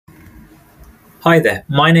Hi there,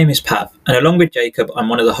 my name is Pav, and along with Jacob, I'm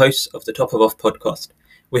one of the hosts of the Top of Off podcast.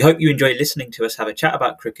 We hope you enjoy listening to us have a chat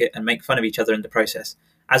about cricket and make fun of each other in the process.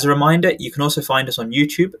 As a reminder, you can also find us on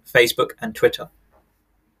YouTube, Facebook, and Twitter.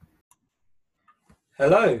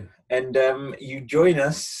 Hello, and you join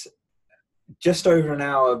us just over an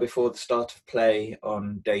hour before the start of play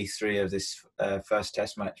on day 3 of this first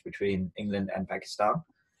Test match between England and Pakistan.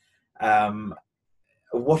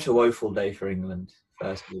 What a woeful day for England.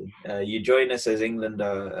 Firstly, you join us as England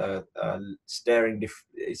are staring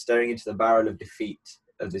into the barrel of defeat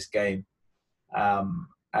of this game,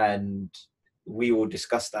 and we will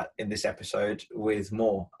discuss that in this episode with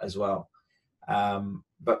more as well.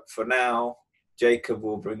 But for now, Jacob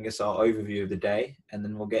will bring us our overview of the day, and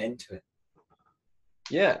then we'll get into it.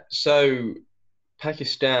 Yeah, so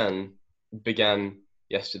Pakistan began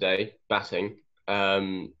yesterday batting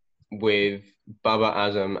with Babar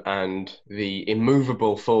Azam and the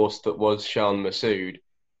immovable force that was Shan Masood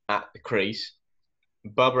at the crease.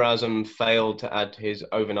 Babar Azam failed to add his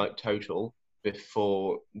overnight total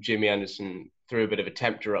before Jimmy Anderson threw a bit of a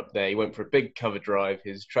tempter up there. He went for a big cover drive,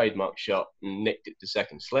 his trademark shot, and nicked it to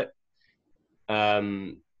second slip.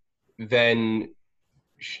 Then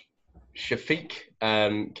Shafiq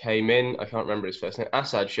came in. I can't remember his first name.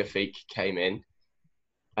 Asad Shafiq came in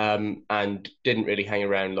and didn't really hang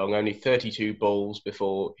around long. Only 32 balls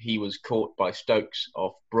before he was caught by Stokes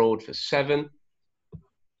off Broad for 7,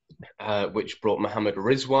 which brought Mohammad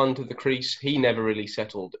Rizwan to the crease. He never really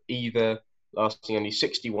settled either, lasting only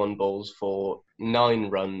 61 balls for 9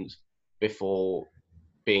 runs before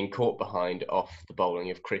being caught behind off the bowling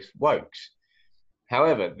of Chris Woakes.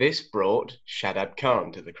 However, this brought Shadab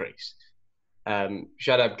Khan to the crease.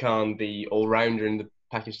 Shadab Khan, the all-rounder in the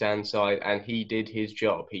Pakistan side, and he did his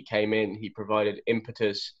job. He came in, he provided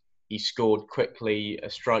impetus, he scored quickly, a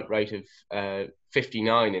strike rate of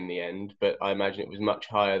 59 in the end, but I imagine it was much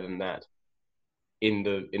higher than that. In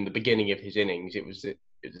the beginning of his innings, it was the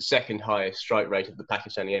second highest strike rate of the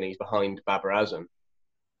Pakistani innings behind Babar Azam,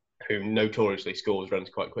 who notoriously scores runs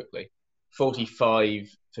quite quickly.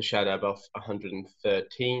 45 for Shadab off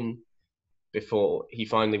 113 before he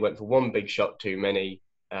finally went for one big shot too many,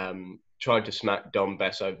 tried to smack Dom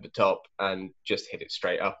Bess over the top and just hit it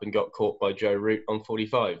straight up and got caught by Joe Root on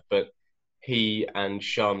 45. But he and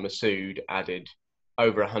Shan Masood added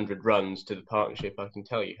over 100 runs to the partnership. I can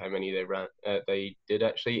tell you how many they did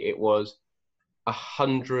actually. It was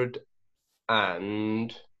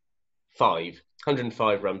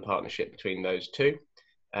 105 run partnership between those two.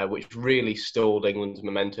 Which really stalled England's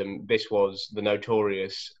momentum. This was the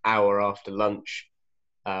notorious hour after lunch.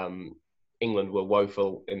 England were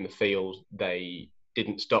woeful in the field. They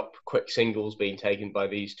didn't stop quick singles being taken by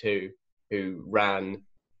these two, who ran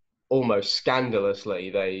almost scandalously.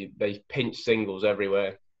 They pinched singles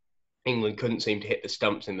everywhere. England couldn't seem to hit the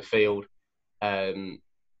stumps in the field.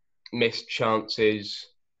 Missed chances.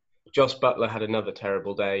 Jos Buttler had another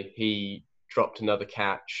terrible day. He dropped another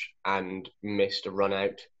catch and missed a run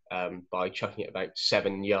out by chucking it about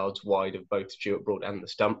 7 yards wide of both Stuart Broad and the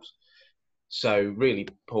stumps. So really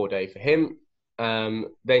poor day for him. Then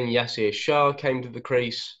Yasir Shah came to the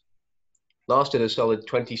crease, lasted a solid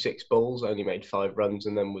 26 balls, only made 5 runs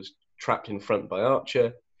and then was trapped in front by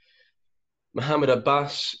Archer. Mohammad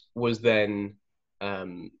Abbas was then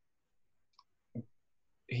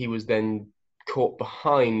caught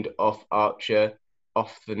behind off Archer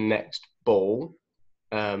off the next ball.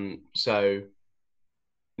 So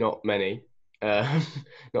not many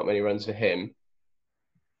runs for him.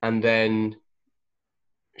 And then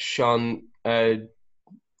Shan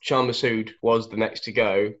Masood was the next to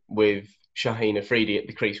go with Shaheen Afridi at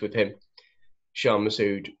the crease with him. Shan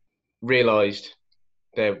Masood realised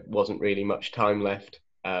there wasn't really much time left,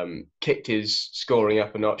 kicked his scoring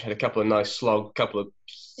up a notch, had a couple of nice slogs, a couple of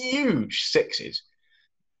huge sixes.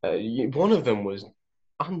 One of them was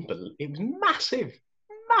unbelievable. It was massive.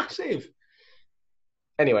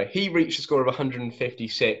 Anyway, he reached a score of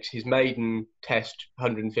 156, his maiden Test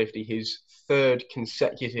 150, his third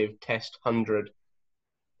consecutive Test 100,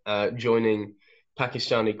 joining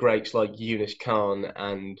Pakistani greats like Yunus Khan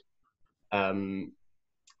and I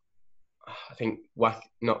think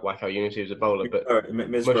not Waqar Younis, he was a bowler, but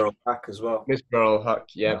Misbah-ul-Haq as well. Misbah-ul-Haq,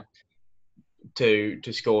 yeah. To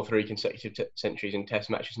score 3 consecutive centuries in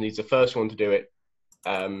Test matches, and he's the first one to do it,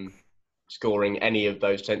 scoring any of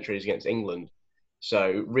those centuries against England.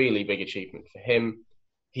 So really big achievement for him.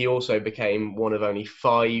 He also became one of only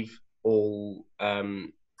 5 all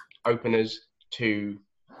openers to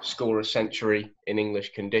score a century in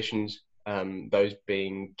English conditions, those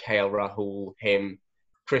being KL Rahul, him,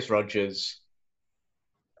 Chris Rogers.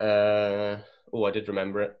 I did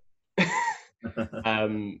remember it.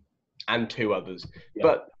 and 2 others. Yeah.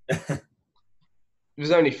 But there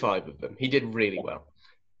was only 5 of them. He did really well.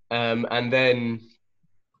 And then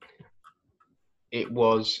it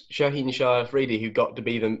was Shaheen Shah Afridi who got to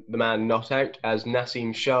be the man not out, as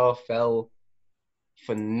Naseem Shah fell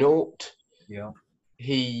for naught. Yeah.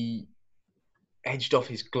 He edged off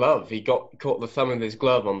his glove. He caught the thumb of his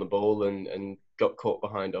glove on the ball and got caught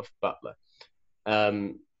behind off Butler.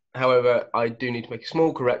 However, I do need to make a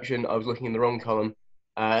small correction. I was looking in the wrong column.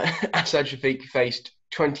 Asad Shafiq faced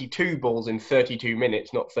 22 balls in 32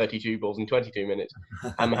 minutes, not 32 balls in 22 minutes.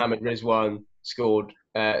 And Mohammad Rizwan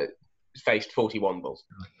faced 41 balls.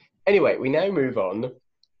 Anyway, we now move on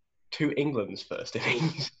to England's first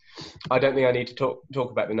innings. I don't think I need to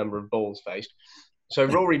talk about the number of balls faced. So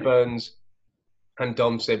Rory Burns and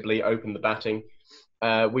Dom Sibley opened the batting.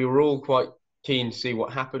 We were all quite keen to see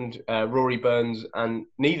what happened. Rory Burns and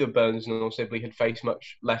neither Burns nor Sibley had faced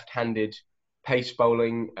much left-handed pace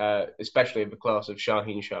bowling, especially of the class of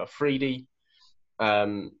Shaheen Shah Afridi.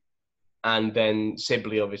 And then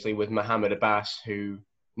Sibley, obviously, with Mohammad Abbas, who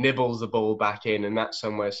nibbles the ball back in, and that's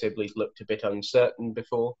somewhere Sibley's looked a bit uncertain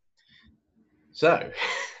before. So,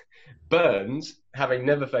 Burns, having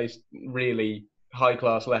never faced really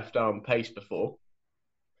high-class left-arm pace before,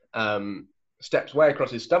 steps way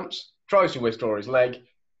across his stumps, tries to withdraw his leg,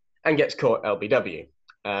 and gets caught LBW.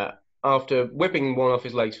 After whipping one off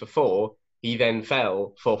his legs for 4, he then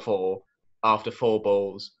fell for 4 after 4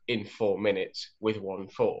 balls in 4 minutes with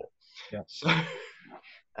 1-4. Yeah. So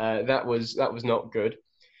that was not good.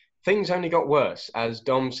 Things only got worse as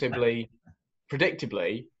Dom Sibley,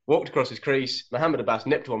 predictably, walked across his crease. Mohammad Abbas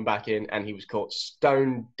nipped one back in, and he was caught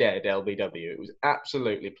stone dead LBW. It was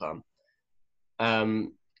absolutely plumb.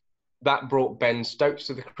 That brought Ben Stokes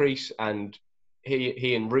to the crease, and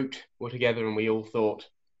he and Root were together, and we all thought,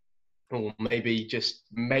 oh, maybe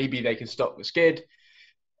they can stop the skid.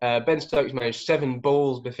 Ben Stokes managed 7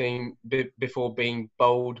 balls before being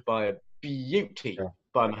bowled by a beauty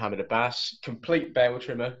by Mohammad Abbas. Complete bail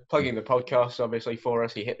trimmer, plugging the podcast, obviously, for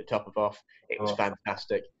us. He hit the top of off. It was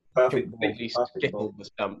fantastic. Perfect. Completely skittled the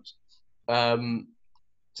stumps. So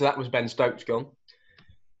that was Ben Stokes gone.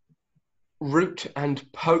 Root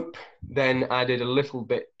and Pope then added a little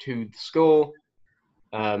bit to the score.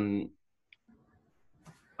 After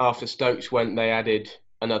Stokes went, they added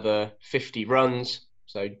another 50 runs.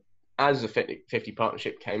 So as the 50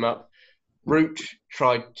 partnership came up, Root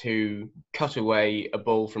tried to cut away a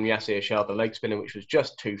ball from Yasir Shah, the leg spinner, which was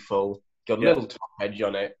just too full, got a little top edge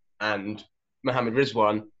on it, and Mohammad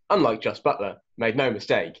Rizwan, unlike Just Butler, made no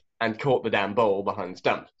mistake and caught the damn ball behind the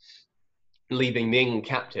stump, leaving the England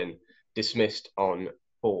captain dismissed on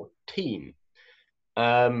 14.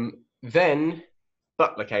 Then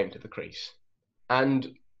Butler came to the crease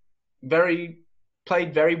and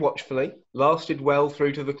played very watchfully, lasted well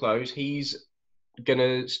through to the close. He's going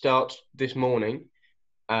to start this morning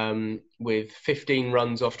with 15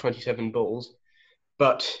 runs off 27 balls.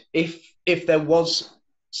 But if there was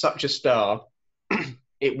such a star,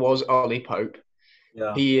 it was Ollie Pope.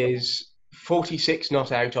 Yeah. He is 46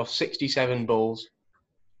 not out off 67 balls,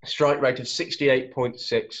 strike rate of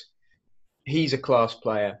 68.6. He's a class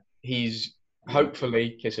player. He's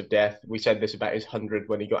hopefully, kiss of death. We said this about his 100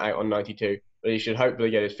 when he got out on 92, but he should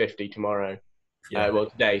hopefully get his 50 tomorrow. Yeah.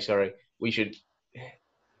 Today, sorry. We should...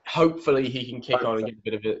 Hopefully he can kick on and get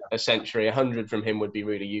a bit of a century. 100 from him would be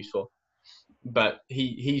really useful. But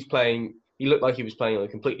he's playing... He looked like he was playing on a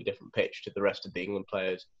completely different pitch to the rest of the England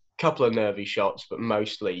players. Couple of nervy shots, but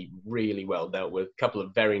mostly really well dealt with. Couple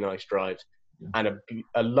of very nice drives. And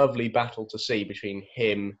a lovely battle to see between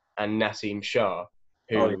him and Naseem Shah,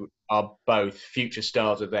 who are both future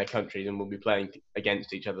stars of their countries and will be playing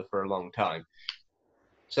against each other for a long time.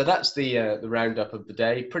 So that's the roundup of the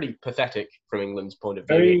day. Pretty pathetic from England's point of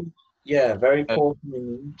view. Very poor from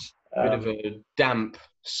England. Bit of a damp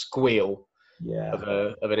squeal of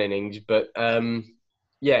an innings. But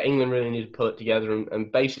England really need to pull it together.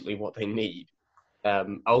 And basically what they need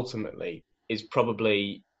ultimately is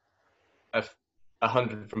probably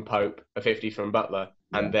 100 from Pope, a 50 from Butler,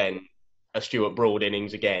 and then a Stuart Broad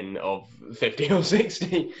innings again of 50 or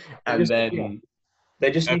 60, and then they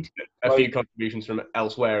just need a few contributions from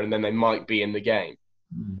elsewhere, and then they might be in the game.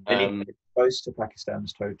 They need to get close to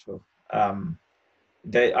Pakistan's total. I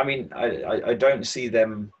don't see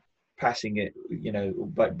them passing it,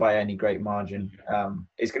 by any great margin.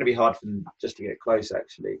 It's going to be hard for them just to get close.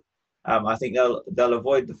 Actually, I think they'll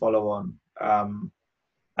avoid the follow-on, and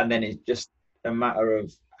then it's just a matter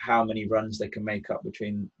of how many runs they can make up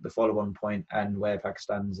between the follow-on point and where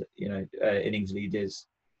Pakistan's innings lead is.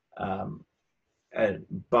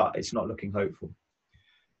 But it's not looking hopeful.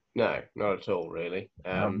 No, not at all, really.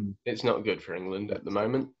 Um, It's not good for England at the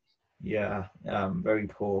moment. yeah, very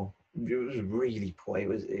poor. It was really poor. It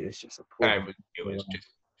was just a No, poor. it was just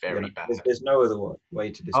You know, very bad. there's no other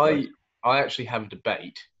way to describe it. I actually have a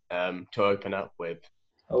debate to open up with,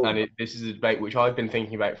 Oh, and this is a debate which I've been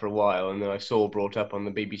thinking about for a while, and then I saw brought up on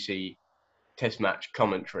the BBC Test match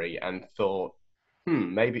commentary, and thought,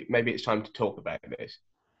 maybe it's time to talk about this.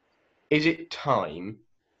 Is it time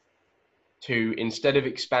to, instead of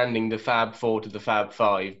expanding the Fab Four to the Fab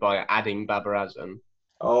Five by adding Babar Azam,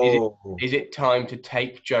 oh, is it time to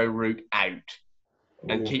take Joe Root out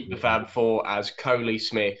and oh. keep the Fab Four as Coley,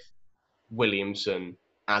 Smith, Williamson,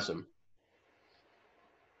 Azam?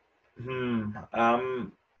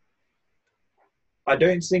 I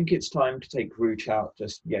don't think it's time to take Root out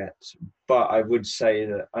just yet, but I would say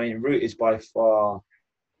that Root is by far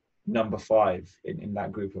number 5 in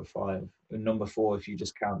that group of 5, and number 4 if you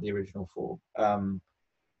just count the original 4.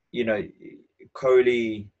 You know,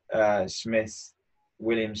 Coley, Smith,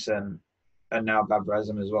 Williamson, and now Babar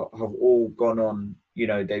Azam as well have all gone on. You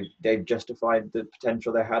know, they've justified the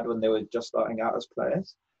potential they had when they were just starting out as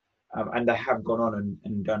players. And they have gone on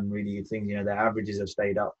and done really good things. You know, their averages have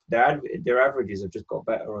stayed up. Their averages have just got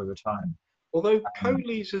better over time. Although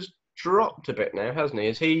Coley's has dropped a bit now, hasn't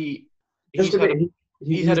he? Just a bit.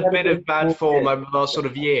 He's had a bit of bad form over the last sort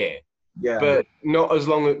of year. Yeah. But not as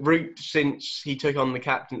long as Root, since he took on the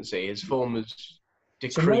captaincy, his form has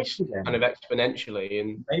decreased kind of exponentially.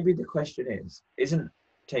 And maybe the question isn't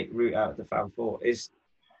take Root out of the Fab Four, is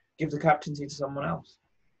give the captaincy to someone else.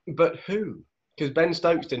 But who? Because Ben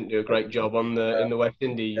Stokes didn't do a great job in the West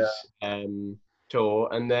Indies tour,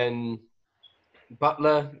 and then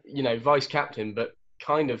Buttler, you know, vice captain, but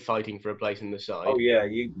kind of fighting for a place in the side. Oh yeah,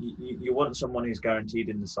 you want someone who's guaranteed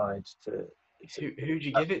in the side to. Who do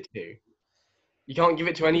you give it to? You can't give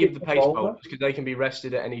it to any of the pace bowlers because they can be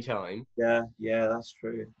rested at any time. Yeah, that's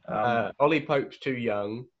true. Ollie Pope's too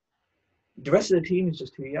young. The rest of the team is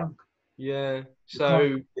just too young. Yeah,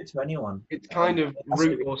 so it's to anyone. It's kind of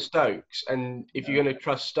Root or Stokes, and if you're going to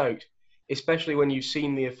trust Stokes, especially when you've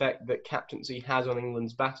seen the effect that captaincy has on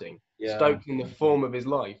England's batting, Stokes in the form of his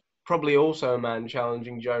life, probably also a man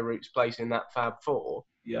challenging Joe Root's place in that Fab Four.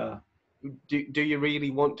 Yeah. Do you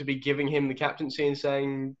really want to be giving him the captaincy and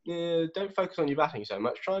saying, don't focus on your batting so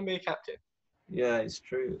much, try and be a captain? Yeah, it's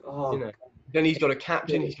true. Oh, you know, then he's got a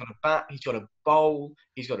captain, he's got a bat, he's got a bowl,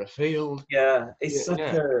 he's got a field. Yeah,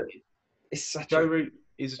 Joe Root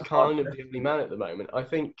is kind of the only man at the moment. I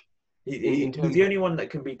think he's the only one that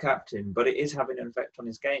can be captain, but it is having an effect on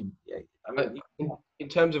his game. Yeah, I mean, in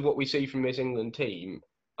terms of what we see from this England team,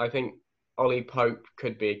 I think Ollie Pope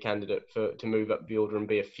could be a candidate to move up the order and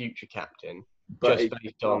be a future captain, just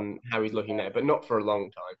based on how he's looking now, but not for a long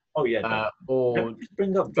time. Oh yeah. Or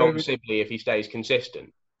bring up Dom Sibley if he stays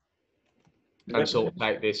consistent and sorts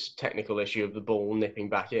out this technical issue of the ball nipping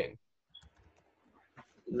back in.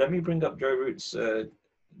 Let me bring up Joe Root's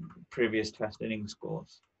previous Test innings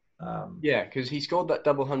scores. Yeah, because he scored that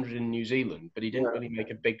double hundred in New Zealand, but he didn't really make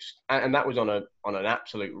a big, and that was on an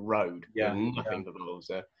absolute road. Yeah, with nothing but balls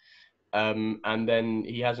there. And then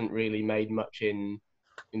he hasn't really made much in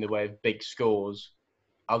the way of big scores,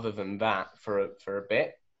 other than that for a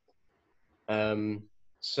bit.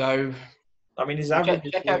 So I mean, his average.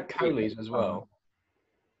 Check out Coley's as well.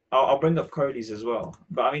 I'll bring up Coley's as well,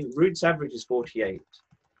 but I mean, Root's average is 48.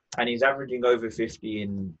 And he's averaging over 50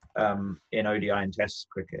 in ODI and Test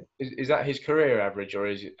cricket. Is that his career average, or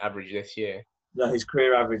is it average this year? No, his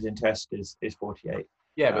career average in Test is 48.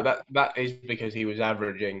 Yeah, but that is because he was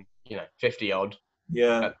averaging 50 odd.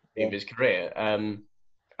 Yeah. At the end of his career.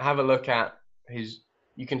 Have a look at his.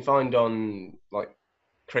 You can find on like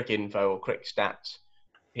Cricinfo or Crick Stats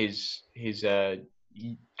his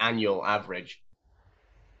annual average.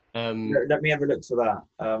 Let me have a look for that.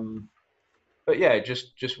 But yeah,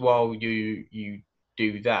 just while you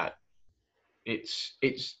do that, it's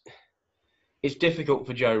difficult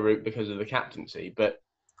for Joe Root because of the captaincy, but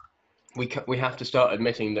we have to start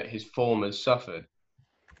admitting that his form has suffered,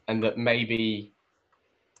 and that maybe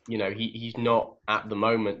he's not at the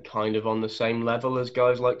moment kind of on the same level as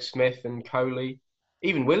guys like Smith and Coley,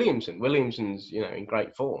 even Williamson. Williamson's in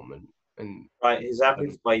great form and right, his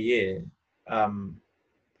average by year.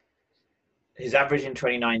 His average in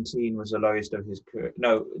 2019 was the lowest of his career.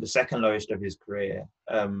 No, the second lowest of his career.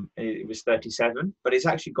 It was 37, but it's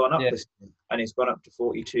actually gone up this year, and it's gone up to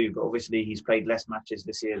 42. But obviously, he's played less matches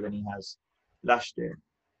this year than he has last year.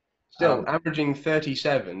 Still, averaging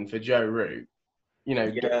 37 for Joe Root.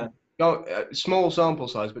 Small sample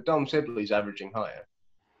size, but Dom Sibley's averaging higher.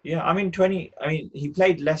 Yeah, I mean 20. I mean he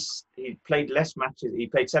played less. He played less matches. He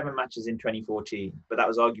played 7 matches in 2014, but that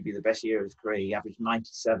was arguably the best year of his career. He averaged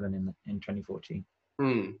 97 in 2014.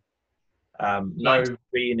 Hmm. So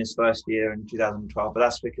 93 in his first year in 2012, but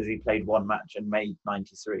that's because he played one match and made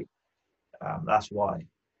 93. That's why.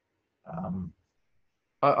 Um,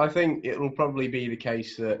 I think it will probably be the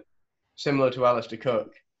case that, similar to Alistair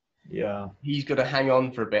Cook, yeah, he's got to hang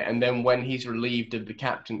on for a bit, and then when he's relieved of the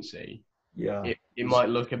captaincy, yeah. it might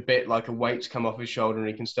look a bit like a weight's come off his shoulder and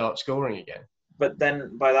he can start scoring again. But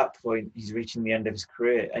then by that point, he's reaching the end of his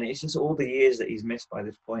career, and it's just all the years that he's missed by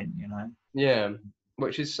this point, you know. Yeah,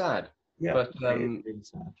 which is sad. Yeah, But it is really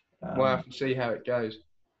sad. we'll have to see how it goes.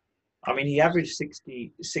 I mean, he averaged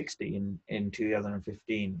 60 in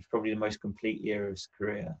 2015. It's probably the most complete year of his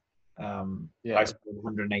career. Yeah. I scored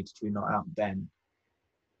 182 not out then.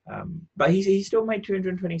 But he still made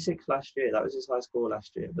 226 last year. That was his high score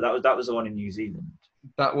last year. But that was the one in New Zealand.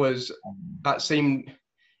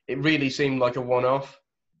 It really seemed like a one-off.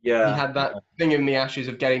 Yeah, he had that thing in the Ashes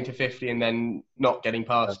of getting to 50 and then not getting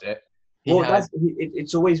past it.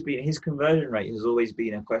 It's always been, his conversion rate has always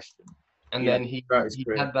been a question. And then he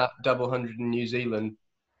had that double hundred in New Zealand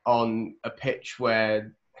on a pitch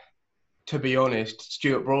where, to be honest,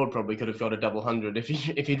 Stuart Broad probably could have got a double hundred if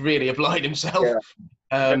he'd really applied himself.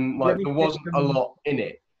 Yeah. There wasn't a lot in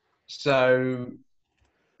it, so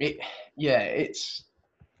it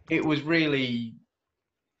was really,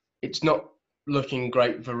 it's not looking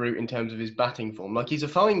great for Root in terms of his batting form. Like, he's a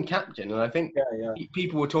fine captain, and I think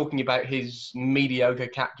people were talking about his mediocre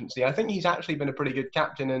captaincy. I think he's actually been a pretty good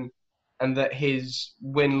captain, and that his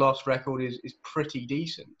win-loss record is pretty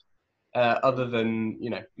decent, other than,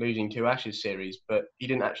 losing 2 Ashes series. But he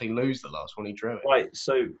didn't actually lose the last one, he drew it. Right,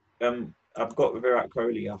 so I've got Virat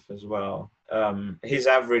Kohli up as well. His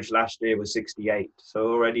average last year was 68,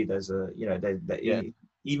 so already there's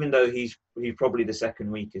even though he's probably the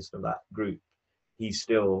second weakest of that group, he's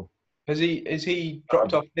still... Has he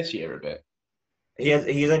dropped off this year a bit?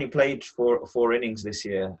 He's only played four innings this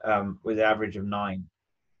year, with an average of 9.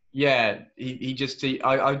 Yeah,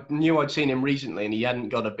 I knew I'd seen him recently, and he hadn't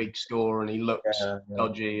got a big score, and he looks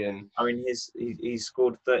dodgy. And I mean, he's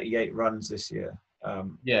scored 38 runs this year. So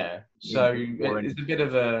it's a bit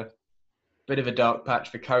of a dark patch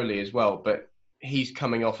for Kohli as well. But he's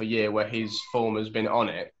coming off a year where his form has been on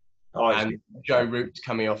it, and Joe Root's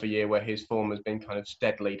coming off a year where his form has been kind of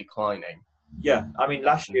steadily declining. Yeah, I mean,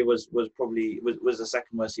 last year was probably the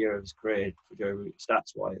second worst year of his career for Joe Root,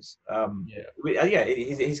 stats wise.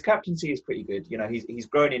 His captaincy is pretty good. He's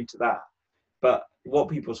grown into that. But what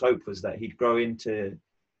people's hope was that he'd grow into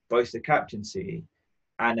both the captaincy,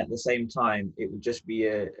 and at the same time, it would just be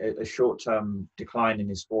a short-term decline in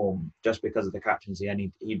his form just because of the captaincy,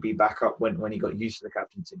 and he'd be back up when he got used to the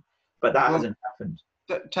captaincy. But that hasn't happened.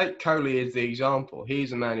 Take Kohli as the example.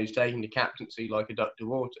 He's a man who's taking the captaincy like a duck to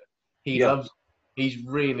water. You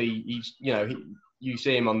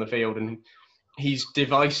see him on the field and he's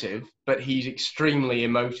divisive, but he's extremely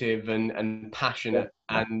emotive and passionate,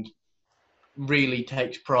 and really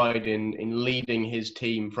takes pride in leading his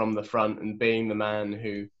team from the front and being the man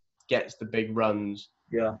who gets the big runs.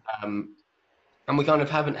 Yeah. And we kind of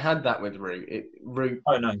haven't had that with Root.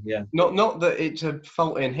 Oh no, yeah. Not that it's a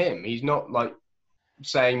fault in him. He's not like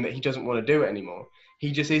saying that he doesn't want to do it anymore.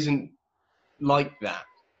 He just isn't like that.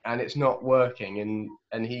 And it's not working, and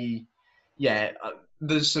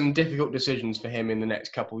there's some difficult decisions for him in the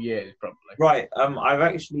next couple of years, probably. Right. I've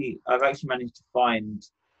actually managed to find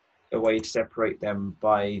a way to separate them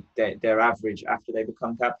by their average after they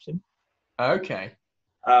become captain. Okay.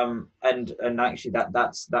 And actually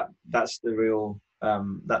that's the real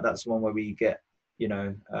that's one where we get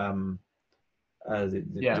the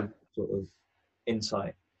sort of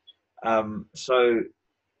insight.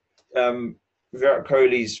 Virat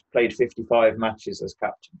Kohli's played 55 matches as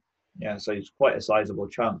captain. Yeah, so it's quite a sizable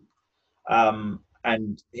chunk.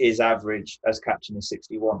 And his average as captain is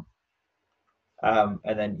 61. And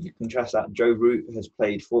then you contrast that. Joe Root has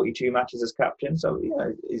played 42 matches as captain, so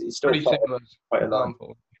it's still quite a lot.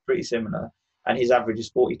 Pretty similar. And his average is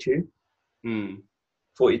 42.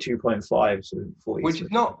 42.5, so 40. Which is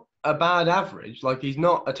not a bad average. Like, he's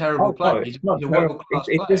not a terrible player. No, he's a world-class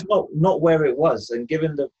player. It's just not where it was. And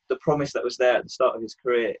given the promise that was there at the start of his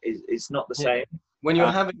career, it's not the same. When you're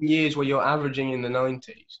having years where you're averaging in the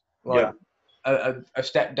 90s, a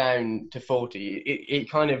step down to 40,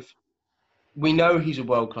 it kind of... We know he's a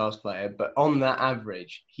world-class player, but on that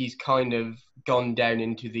average, he's kind of gone down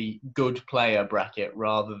into the good player bracket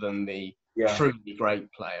rather than the truly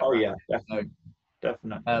great player bracket. Definitely.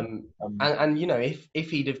 definitely. And you know, if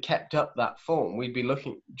he'd have kept up that form, we'd be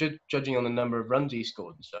looking, judging on the number of runs he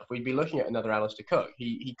scored and stuff, we'd be looking at another Alistair Cook.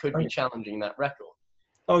 He could be challenging that record.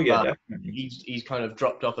 Oh yeah, but definitely. He's kind of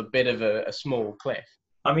dropped off a bit of a small cliff.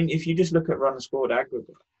 I mean, if you just look at runs scored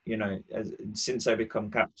aggregate, you know, since I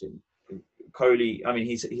become captain, Kohli. I mean,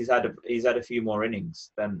 he's had a few more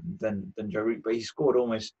innings than Joe Root, but he scored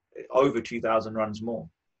almost over 2,000 runs more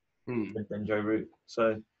than Joe Root.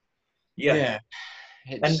 So yeah,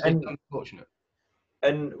 it's unfortunate.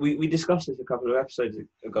 And we discussed this a couple of episodes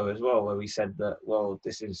ago as well, where we said that, well,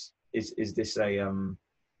 this is this a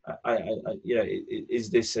you know, is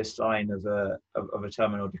this a sign of a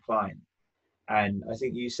terminal decline? And I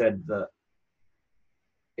think you said that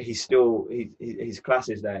he's still his class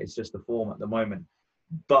is there. It's just the form at the moment.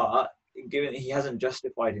 But given he hasn't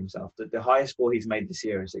justified himself, that the highest score he's made this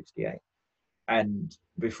year is 68, and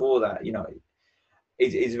before that, you know,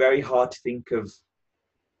 it's very hard to think of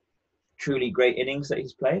truly great innings that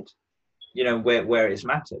he's played. You know, where it's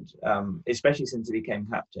mattered, especially since he became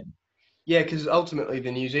captain. Yeah, because ultimately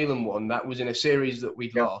the New Zealand one, that was in a series that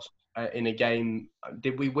we'd lost in a game.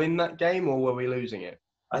 Did we win that game or were we losing it?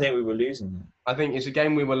 I think we were losing it. I think it's a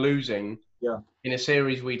game we were losing. Yeah. In a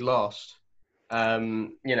series we'd lost.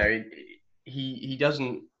 You know, he's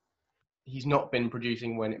not been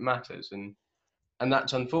producing when it matters, and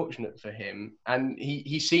that's unfortunate for him. And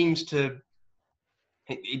he seems to.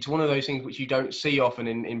 It's one of those things which you don't see often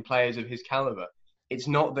in players of his caliber. It's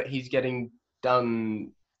not that he's getting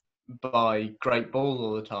done by great balls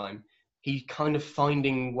all the time. He's kind of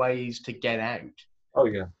finding ways to get out. Oh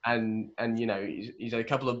yeah. And you know, he's had a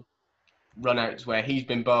couple of run-outs where he's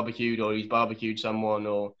been barbecued, or he's barbecued someone,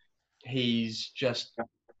 or he's just,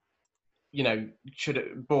 you know, should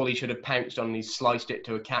have pounced on and he's sliced it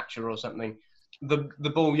to a catcher or something. The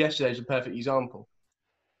ball yesterday is a perfect example.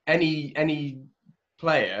 Any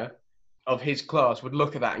player of his class would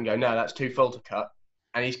look at that and go, no, that's too full to cut,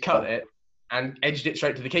 and he's cut it and edged it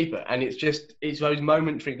straight to the keeper. And it's those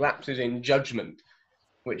momentary lapses in judgment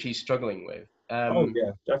which he's struggling with. Oh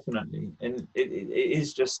yeah, definitely. And it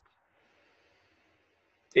is just,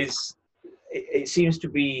 it seems to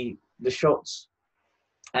be the shots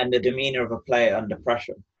and the demeanour of a player under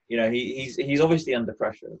pressure. You know, he's obviously under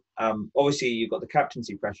pressure. Obviously you've got the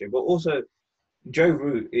captaincy pressure, but also Joe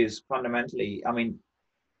Root is fundamentally, I mean,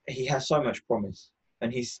 he has so much promise,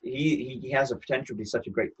 and he has a potential to be such a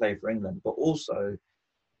great player for England, but also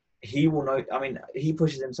he will know, I mean, he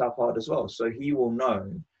pushes himself hard as well, so he will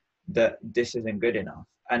know that this isn't good enough.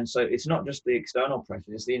 And so it's not just the external pressure,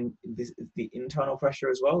 it's the internal pressure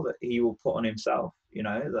as well that he will put on himself, you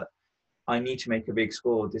know, that I need to make a big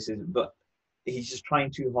score. But he's just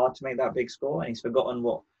trying too hard to make that big score, and he's forgotten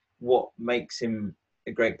what makes him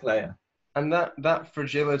a great player. And that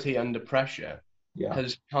fragility under pressure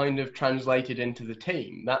has kind of translated into the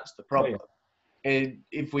team. That's the problem.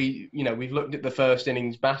 If we, you know, we've looked at the first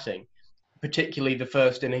innings batting, particularly the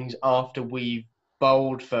first innings after we've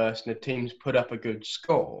bowled first and the team's put up a good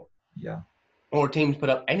score. Yeah. Or a team's put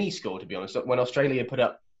up any score, to be honest. When Australia put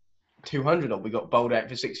up 200 we got bowled out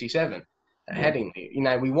for 67 at Headingley. You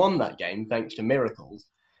know, we won that game thanks to miracles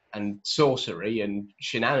and sorcery and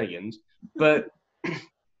shenanigans. But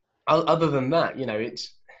other than that, you know,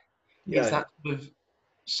 it's that sort of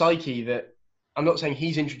psyche that, I'm not saying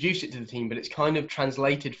he's introduced it to the team, but it's kind of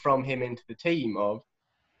translated from him into the team of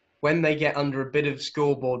when they get under a bit of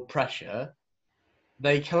scoreboard pressure,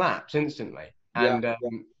 they collapse instantly. And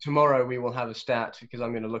tomorrow we will have a stat, because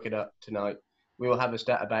I'm going to look it up tonight. We will have a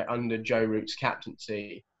stat about under Joe Root's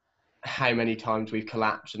captaincy, how many times we've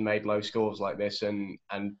collapsed and made low scores like this, and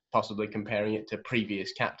possibly comparing it to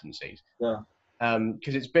previous captaincies. Yeah.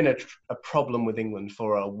 Because it's been a problem with England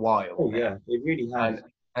for a while. Oh, yeah, it really has.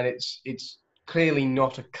 And it's clearly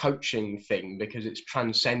not a coaching thing, because it's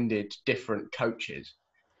transcended different coaches.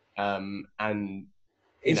 And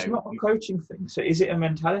it's not a coaching thing. So is it a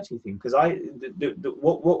mentality thing? Because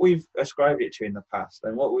what we've ascribed it to in the past,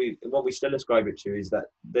 and what we still ascribe it to, is that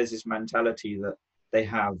there's this mentality that they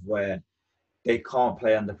have where they can't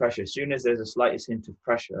play under pressure. As soon as there's a slightest hint of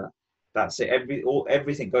pressure, that's it.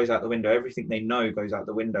 Everything goes out the window. Everything they know goes out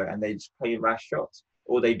the window, and they just play rash shots,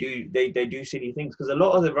 or they do silly things. Because a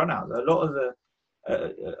lot of the runouts, a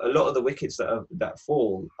lot of the wickets that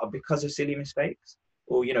fall are because of silly mistakes.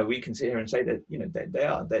 Or, you know, we can sit here and say that, you know,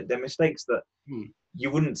 they're mistakes that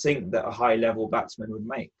you wouldn't think that a high level batsman would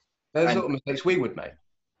make. Those are sort of mistakes we would make.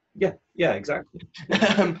 Yeah, exactly.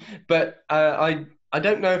 But I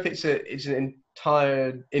don't know if it's an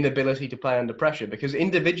entire inability to play under pressure, because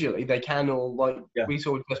individually they can all, like we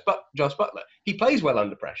saw with Josh Butler. He plays well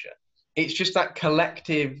under pressure. it's just that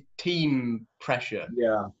collective team pressure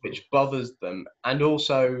Yeah. which bothers them, and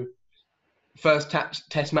also first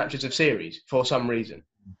test matches of series for some reason.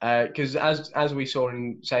 Because as we saw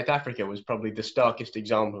in South Africa was probably the starkest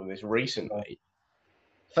example of this recently.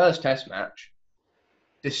 First test match,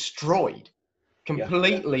 destroyed, Yeah.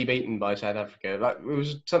 completely beaten by South Africa. Like it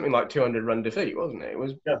was something like 200-run defeat, wasn't it? It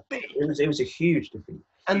was Yeah. big. It was a huge defeat.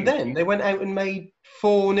 And Huge. then they went out and made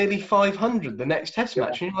nearly 500 the next test Yeah.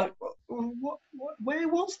 match, and you're like, where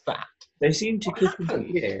was that? They seem to What kick into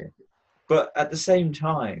happened? gear, but at the same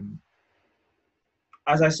time,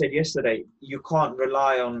 as I said yesterday, you can't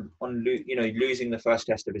rely on losing the first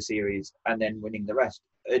test of a series and then winning the rest.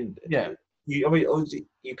 And Yeah,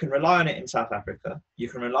 you can rely on it in South Africa. You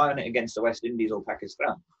can rely on it against the West Indies or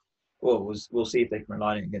Pakistan. Well, we'll see if they can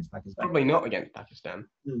rely on it against Pakistan. probably not against Pakistan.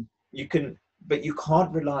 You can, but you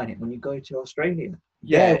can't rely on it when you go to Australia.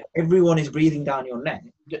 Yeah, There, everyone is breathing down your neck.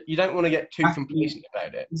 you don't want to get too complacent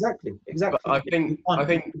about it. Exactly. But I think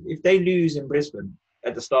If they lose in Brisbane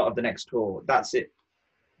at the start of the next tour, that's it.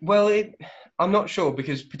 well, I'm not sure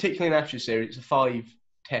because particularly in Ashes series, it's a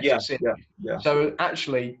 5-test series. Yeah. So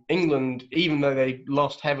actually, England, even though they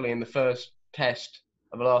lost heavily in the first test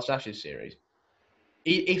of the last Ashes series,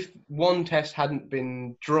 if one test hadn't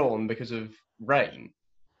been drawn because of rain,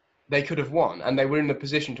 they could have won, and they were in the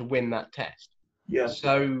position to win that test. Yeah.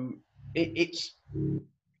 So it's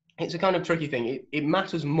a kind of tricky thing. It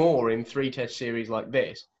matters more in 3-test series like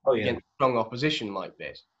this against strong opposition like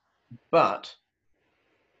this, but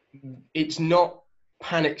it's not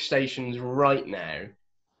panic stations right now.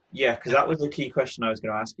 Yeah, because that was the key question I was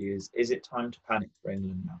going to ask you: is it time to panic for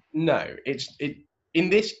England now? No, in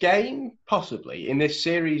this game possibly. In this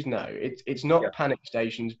series, no. It's not panic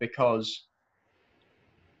stations because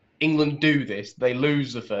England do this. They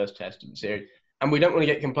lose the first test of the series, and we don't want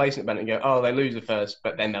to get complacent about it and go, oh, they lose the first,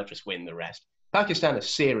 but then they'll just win the rest. Pakistan are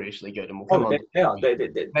seriously good, and we'll come on. They are.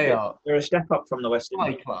 They are. They're a step up from the West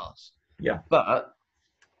Indies. High class. Yeah. But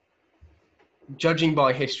judging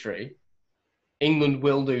by history, England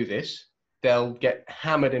will do this. They'll get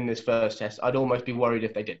hammered in this first test. I'd almost be worried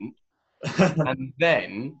if they didn't. And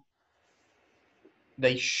then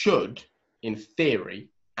they should, in theory,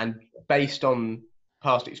 and based on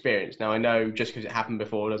past experience. Now, I know just because it happened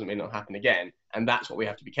before doesn't mean it'll happen again, and that's what we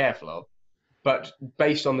have to be careful of. But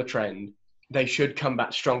based on the trend, they should come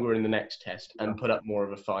back stronger in the next test and put up more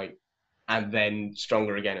of a fight, and then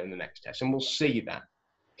stronger again in the next test. And we'll see that.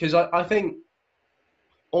 Because I think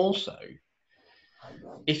also,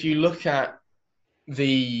 if you look at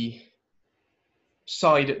the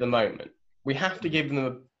side at the moment, we have to give them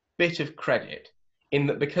a bit of credit in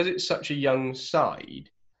that because it's such a young side,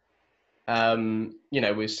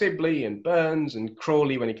 with Sibley and Burns and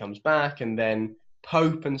Crawley when he comes back, and then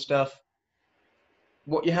Pope and stuff,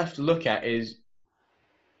 what you have to look at is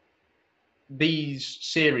these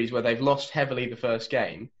series where they've lost heavily the first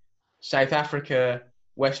game, South Africa,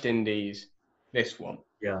 West Indies, this one.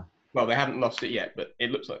 Yeah. Well, they haven't lost it yet, but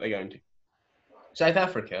it looks like they're going to. South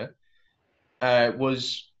Africa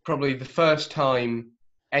was probably the first time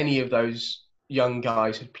any of those young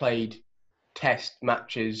guys had played test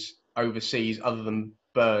matches overseas other than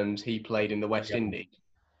Burns. He played in the West Indies.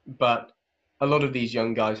 But a lot of these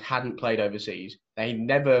young guys hadn't played overseas. They'd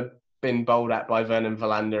never been bowled at by Vernon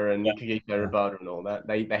Philander and Kagiso Rabada and all that.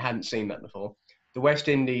 They hadn't seen that before. The West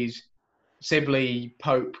Indies, Sibley,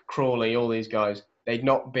 Pope, Crawley, all these guys, they'd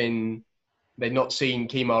not seen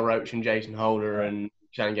Kemar Roach and Jason Holder and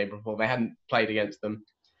Shannon Gabriel before. They hadn't played against them.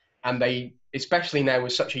 And they, especially now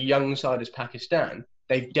with such a young side as Pakistan,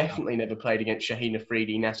 they've definitely never played against Shaheen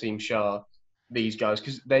Afridi, Naseem Shah, these guys,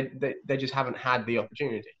 because they just haven't had the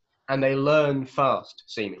opportunity. And they learn fast,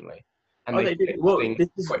 seemingly. And they do. Well, this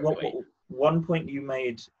is quickly. one point you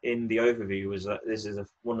made in the overview was that this is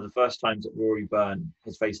one of the first times that Rory Byrne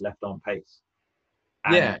has faced left-arm pace.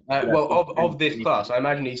 And of this class, I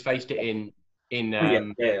imagine he's faced it in.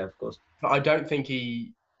 Of course. But I don't think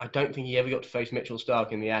he ever got to face Mitchell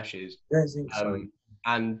Starc in the Ashes. I think so.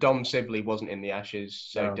 And Dom Sibley wasn't in the Ashes,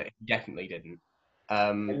 so he definitely didn't.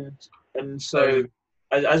 And so,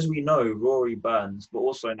 as we know, Rory Burns, but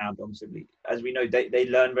also now Dom Sibley, as we know, they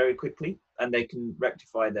learn very quickly and they can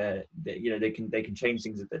rectify they can change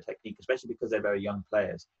things with their technique, especially because they're very young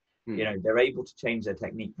players. They're able to change their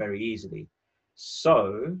technique very easily.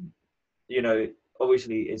 So,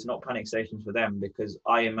 obviously it's not panic stations for them, because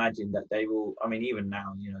I imagine that they will, even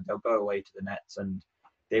now, they'll go away to the nets and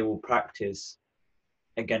they will practice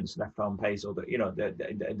against left arm pace, or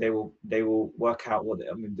they will work out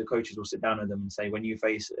the coaches will sit down with them and say, when you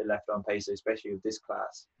face a left arm pacer, especially with this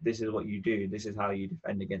class, this is what you do, this is how you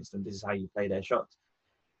defend against them, this is how you play their shots.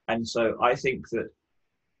 And so I think that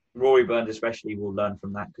Rory Burns especially will learn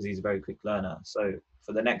from that because he's a very quick learner. So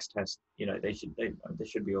for the next test, they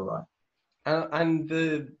should be all right. And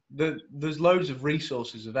there's loads of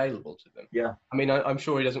resources available to them. Yeah. I mean, I'm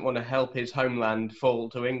sure he doesn't want to help his homeland fall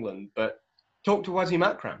to England, but talk to Wasim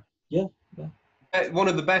Akram. Yeah. One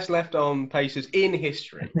of the best left-arm pacers in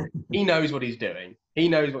history. He knows what he's doing. He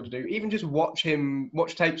knows what to do. Even just watch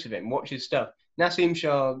tapes of him, watch his stuff. Naseem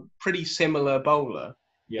Shah, pretty similar bowler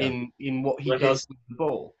in what he does with the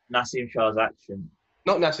ball. Naseem Shah's action.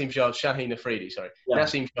 Not Naseem Shah, Shaheen Afridi, sorry. Yeah.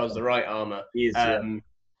 Naseem Shah's the right armour. He is,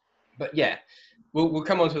 But yeah, we'll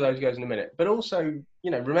come on to those guys in a minute. But also,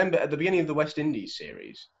 remember at the beginning of the West Indies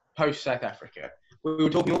series, post South Africa, we were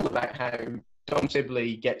talking all about how Dom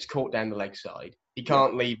Sibley gets caught down the leg side. He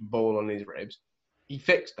can't leave the ball on his ribs. He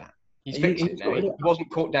fixed that. He's fixed it now. He wasn't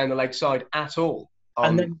caught down the leg side at all.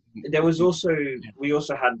 And then there was we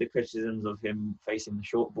also had the criticisms of him facing the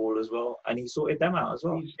short ball as well, and he sorted them out as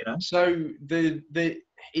well. So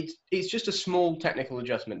it's just a small technical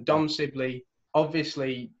adjustment. Dom Sibley,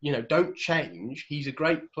 obviously, don't change. He's a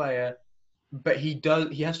great player, but he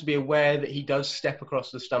has to be aware that he does step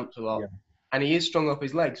across the stumps a lot, and he is strong off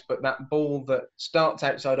his legs. But that ball that starts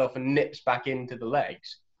outside off and nips back into the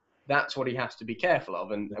legs, that's what he has to be careful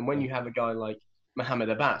of. And when you have a guy like Mohammad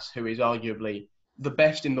Abbas, who is arguably the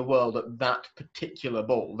best in the world at that particular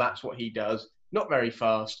ball, that's what he does. Not very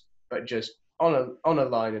fast, but just on a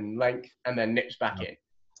line and length, and then nips back in.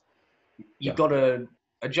 You've got to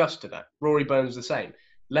adjust to that. Rory Burns the same.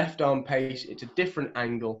 Left arm pace, it's a different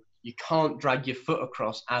angle. You can't drag your foot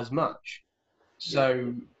across as much.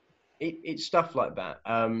 So it's stuff like that.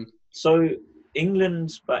 So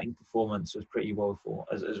England's batting performance was pretty woeful,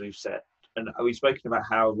 as we've said. And we've spoken about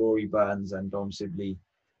how Rory Burns and Dom Sibley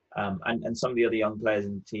and some of the other young players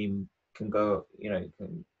in the team can go,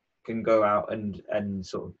 can go out and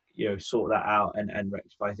sort of, sort that out and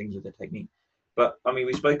rectify things with the technique. But I mean,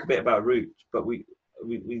 we spoke a bit about Root, but we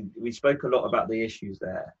spoke a lot about the issues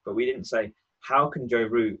there, but we didn't say how can Joe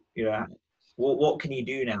Root, what can he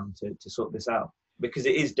do now to sort this out? Because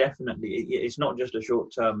it is definitely, it's not just a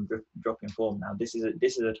short-term drop in form now. This is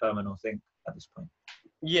a terminal thing at this point.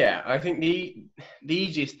 Yeah, I think the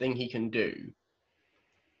easiest thing he can do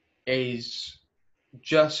is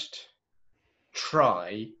just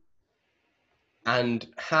try and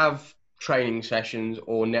have training sessions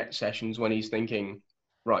or net sessions when he's thinking,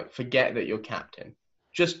 right, forget that you're captain.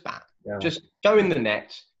 Just bat. Yeah. Just go in the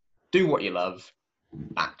net, do what you love,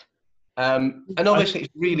 bat. And obviously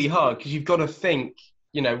it's really hard because you've got to think,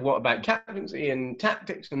 what about captaincy and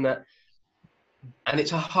tactics and that. And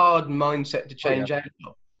it's a hard mindset to change out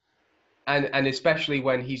of. And especially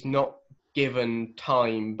when he's not given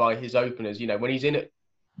time by his openers, when he's in at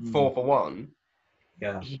 4 for 1,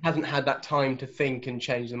 he hasn't had that time to think and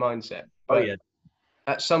change the mindset. But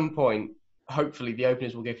at some point, hopefully the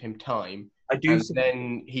openers will give him time.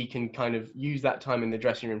 Then he can kind of use that time in the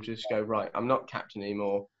dressing room to just go, right, I'm not captain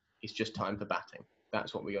anymore. It's just time for batting.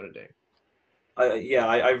 That's what we got to do.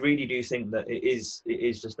 I really do think that it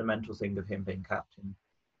is just a mental thing of him being captain.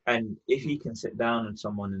 And if he can sit down with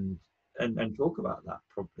someone and talk about that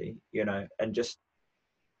properly, and just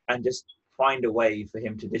find a way for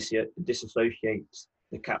him to disassociate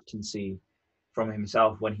the captaincy from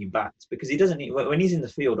himself when he bats, because he doesn't need, when he's in the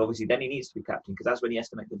field, obviously then he needs to be captain because that's when he has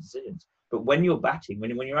to make the decisions. But when you're batting,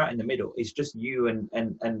 when you're out in the middle, it's just you and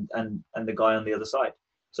the guy on the other side.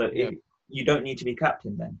 So you don't need to be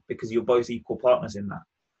captain then, because you're both equal partners in that.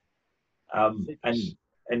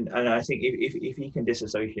 And I think if he can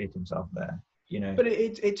disassociate himself there, But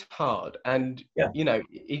it's hard, and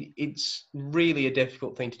it's really a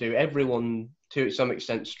difficult thing to do. Everyone, to some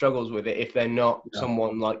extent, struggles with it if they're not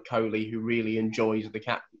someone like Kohli who really enjoys the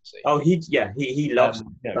captaincy. Oh, he loves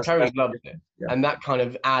it. Kohli loves it, and that kind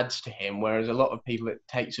of adds to him. Whereas a lot of people it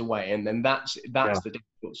takes away, and then that's the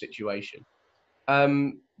difficult situation.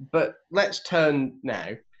 But let's turn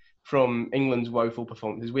now from England's woeful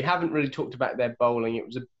performances. We haven't really talked about their bowling.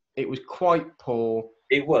 It was quite poor.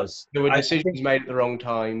 It was. There were decisions made at the wrong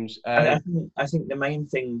times. I think the main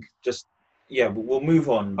thing, we'll move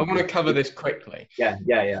on. I want to cover this quickly. Yeah.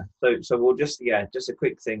 So we'll just a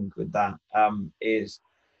quick thing with that is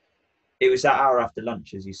it was that hour after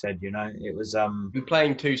lunch, as you said. It was. We're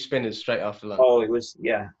playing 2 spinners straight after lunch. Oh, it was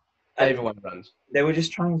Everyone runs. They were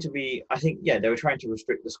just trying to they were trying to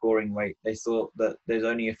restrict the scoring rate. They thought that there's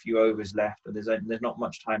only a few overs left, or there's not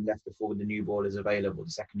much time left before the new ball is available,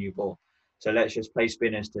 the second new ball. So let's just play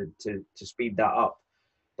spinners to speed that up.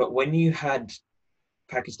 But when you had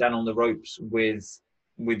Pakistan on the ropes with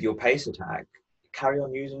your pace attack, carry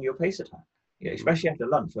on using your pace attack. Especially after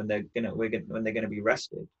lunch when they're gonna be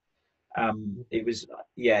rested. It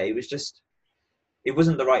was just, it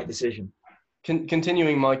wasn't the right decision.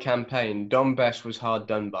 Continuing my campaign, Dom Bess was hard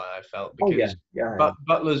done by, I felt, Oh yeah, because yeah,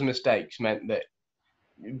 Butler's mistakes meant that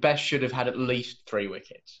Bess should have had at least 3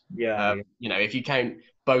 wickets. yeah. You know, if you count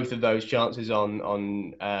both of those chances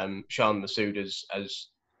on Shan Masood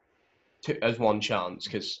as one chance,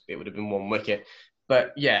 because it would have been 1 wicket.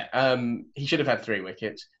 But yeah, he should have had 3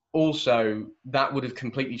 wickets. Also, that would have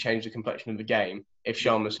completely changed the complexion of the game if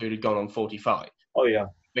Shan Masood had gone on 45. Oh yeah.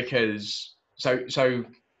 Because so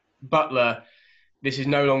Butler, this is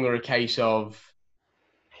no longer a case of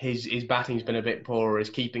his batting's been a bit poor or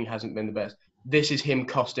his keeping hasn't been the best. This is him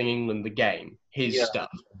costing England the game, his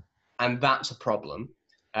stuff. And that's a problem.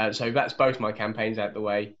 So that's both my campaigns out the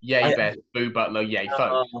way. Yay, Bess, boo Butler, yay,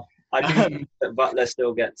 folk. I do think that Butler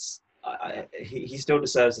still gets, he still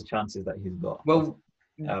deserves the chances that he's got. Well,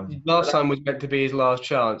 last time was meant to be his last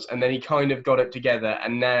chance, and then he kind of got it together,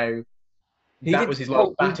 and now that was his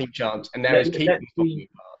last batting chance, and now his keeping's falling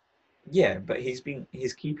apart. Yeah, but his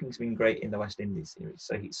keeping's been great in the West Indies series.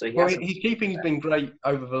 His keeping's been great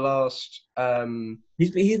over the last.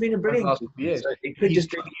 He's been a brilliant last years. So it could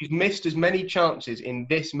he's missed as many chances in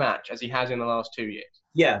this match as he has in the last 2 years.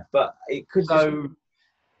 Yeah, but it could.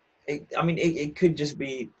 It could just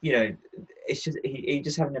be, it's just he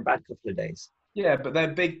just having a bad couple of days. Yeah, but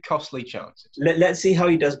they're big, costly chances. Let's see how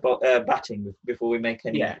he does batting before we make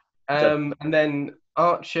any. Yeah, and then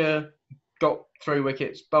Archer got 3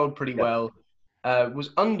 wickets, bowled pretty well,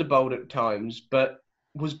 was under bowled at times, but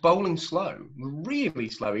was bowling slow, really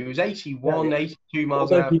slow. He was 81, 82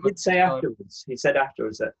 miles an hour. He did say afterwards. He said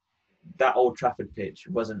afterwards that Old Trafford pitch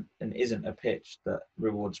wasn't and isn't a pitch that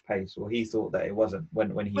rewards pace, or he thought that it wasn't when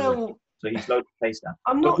he. So he slowed the pace down.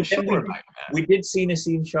 I'm not sure about that. We did see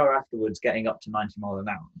Naseem Shah afterwards getting up to 90 miles an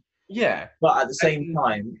hour. Yeah, but at the same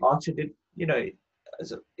time, Archer did.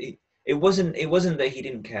 It wasn't that he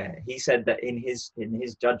didn't care. He said that in his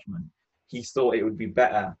judgment, he thought it would be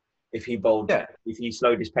better if he bowled, if he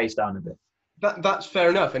slowed his pace down a bit. That's fair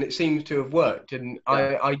enough, and it seems to have worked. And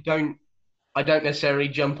I don't necessarily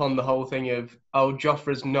jump on the whole thing of,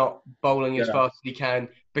 Jofra's not bowling as fast as he can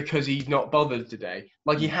because he's not bothered today.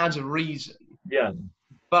 Like, he has a reason. Yeah.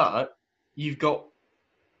 But you've got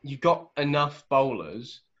enough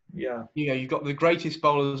bowlers. Yeah. You've got the greatest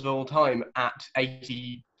bowlers of all time at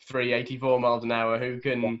 83, 84 miles an hour who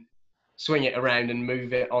can swing it around and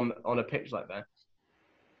move it on a pitch like that.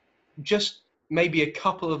 Just maybe a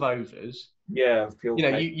couple of overs. Yeah.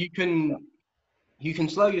 You can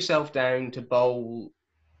slow yourself down to bowl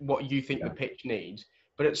what you think the pitch needs,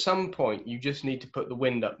 but at some point you just need to put the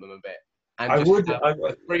wind up them a bit and have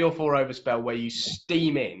a 3 or 4 over spell where you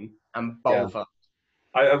steam in and bowl fast.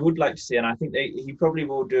 I would like to see, and I think he probably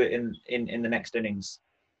will do it in the next innings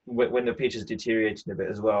when the pitch has deteriorated a bit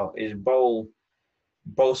as well. Is bowl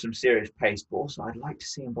some serious pace, but also I'd like to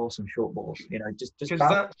see him bowl some short balls. Just because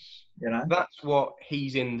that's what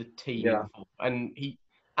he's in the team for, and he.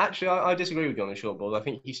 Actually, I disagree with you on the short balls. I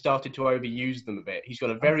think he started to overuse them a bit. He's got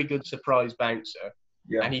a very good surprise bouncer,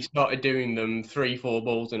 and he started doing them 3-4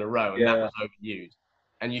 balls in a row, and that was overused.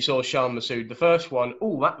 And you saw Shan Masood, the first one,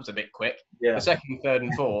 that was a bit quick. Yeah. The second, third,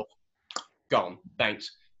 and fourth, gone. Thanks.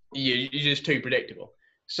 You're just too predictable.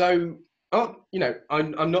 So, I'm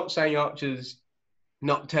not saying Archer's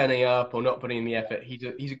not turning up or not putting in the effort.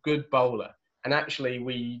 He's a good bowler. And actually,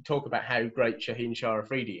 we talk about how great Shaheen Shah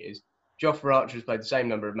Afridi is. Jofra Archer has played the same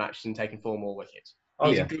number of matches and taken 4 more wickets.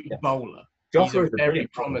 He's a good bowler. He's a very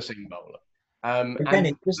promising bowler. Again,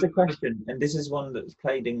 it's just a question, and this is one that's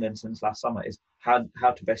played England since last summer, is how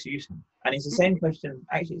to best use him. And it's the same question.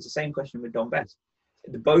 Actually, it's the same question with Dom Bess.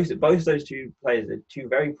 Both those 2 players are 2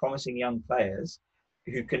 very promising young players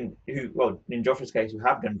who in Jofra's case, who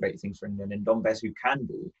have done great things for England, and Dom Bess who can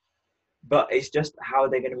do. But it's just how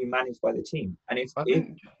they're going to be managed by the team. And if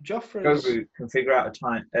Joffre can figure out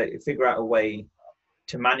a way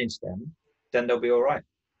to manage them, then they'll be all right.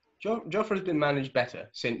 Joffre's been managed better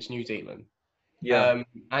since New Zealand. Yeah.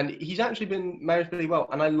 And he's actually been managed really well.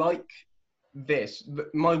 And I like this.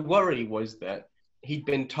 My worry was that he'd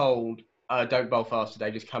been told, don't bowl fast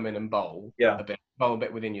today, just come in and bowl bowl a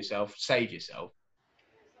bit within yourself, save yourself.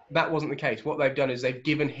 That wasn't the case. What they've done is they've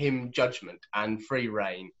given him judgment and free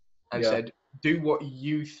rein and said, do what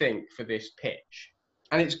you think for this pitch.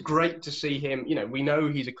 And it's great to see him, we know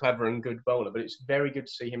he's a clever and good bowler, but it's very good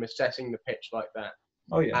to see him assessing the pitch like that.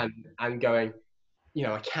 Oh, yeah. And going,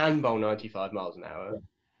 I can bowl 95 miles an hour,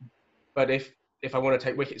 but if I want to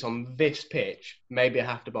take wickets on this pitch, maybe I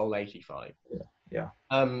have to bowl 85. Yeah.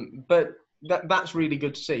 But that's really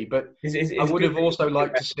good to see. But it's I would have also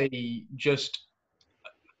liked to see just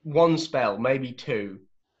 1 spell, maybe 2,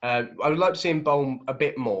 I would like to see him bowl a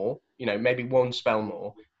bit more, maybe one spell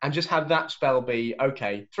more, and just have that spell be,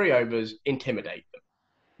 okay, 3 overs, intimidate them.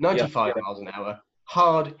 95 miles an hour,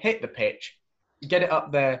 hard, hit the pitch, get it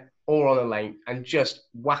up there or on a length, and just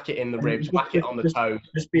whack it in the ribs, whack it on the toes,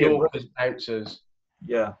 just be Yorkers, bouncers.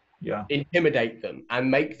 Yeah. Intimidate them and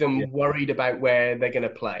make them worried about where they're going to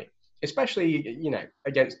play, especially,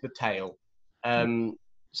 against the tail.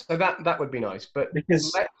 So that would be nice. But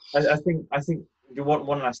because I think the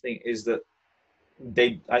one last thing is that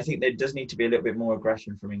I think there does need to be a little bit more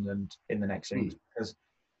aggression from England in the next innings, because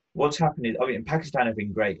what's happened is, Pakistan have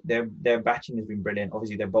been great. Their batting has been brilliant.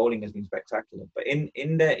 Obviously, their bowling has been spectacular. But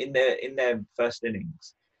in their first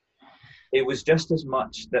innings, it was just as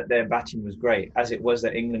much that their batting was great as it was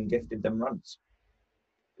that England gifted them runs.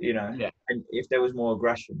 And if there was more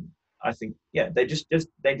aggression, I think they just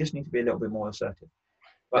need to be a little bit more assertive.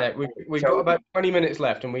 But we've got about 20 minutes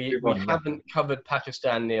left, and we haven't covered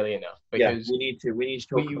Pakistan nearly enough, because we need to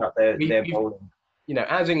talk about their bowling.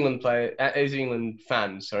 As England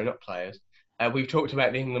fans, sorry, not players, we've talked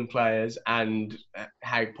about the England players and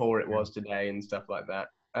how poor it was today and stuff like that.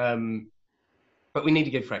 But we need to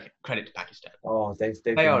give credit to Pakistan. Oh, they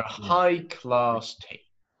are a high-class team,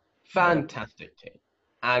 fantastic team,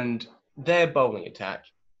 and their bowling attack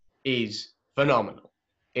is phenomenal.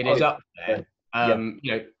 It is up there.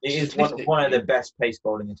 It is one of the best pace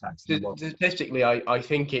bowling attacks in the world. Statistically, I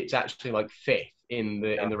think it's actually like 5th in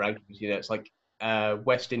the rankings. It's like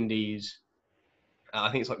West Indies.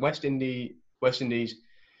 I think it's like West Indies,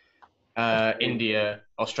 India,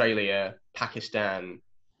 Australia, Pakistan,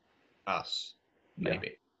 us,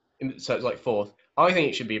 maybe. So it's like 4th. I think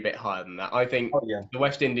it should be a bit higher than that. I think the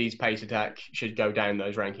West Indies pace attack should go down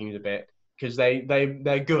those rankings a bit, because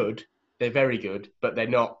they're good. They're very good, but they're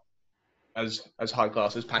not as high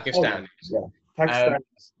class as Pakistan is. Pakistan,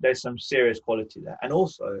 there's some serious quality there. And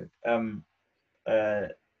also,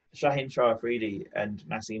 Shaheen Shah Afridi and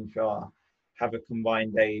Naseem Shah have a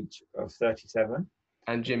combined age of 37.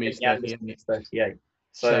 And Jimmy's 38.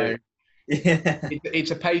 So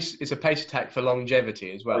it's a pace attack for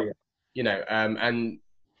longevity as well. And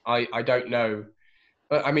I don't know.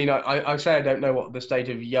 I mean, I say I don't know what the state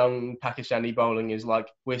of young Pakistani bowling is like.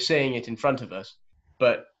 We're seeing it in front of us,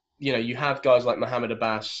 but you have guys like Mohammad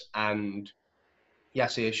Abbas and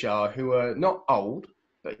Yasir Shah, who are not old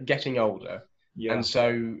but getting older, and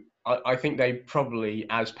so I think they probably,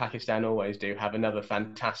 as Pakistan always do, have another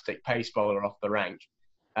fantastic pace bowler off the rank.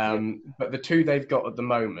 But the two they've got at the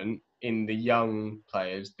moment in the young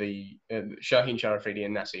players, the Shaheen Shah Afridi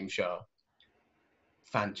and Naseem Shah,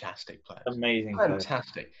 fantastic players. Amazing.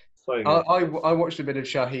 Fantastic. So I watched a bit of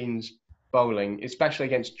Shaheen's bowling, especially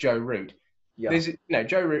against Joe Root. There's,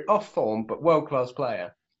 Joe Root, off form, but world-class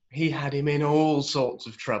player. He had him in all sorts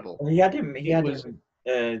of trouble. He had him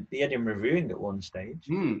reviewing at one stage.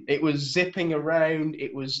 It was zipping around.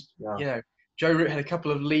 It was, Joe Root had a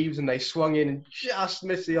couple of leaves and they swung in and just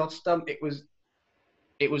missed the off stump. It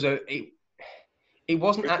wasn't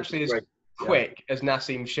actually as quick as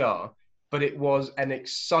Naseem Shah, but it was an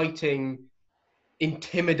exciting,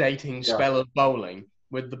 intimidating spell of bowling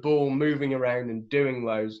with the ball moving around and doing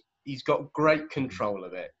those. He's got great control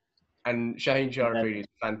of it. And Shaheen Shah Afridi is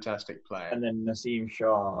a fantastic player. And then Naseem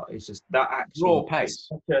Shah is just that action. Raw pace.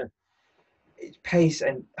 Pace,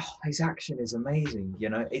 and his action is amazing.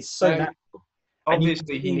 It's so natural.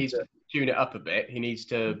 Obviously, he needs to tune it up a bit. He needs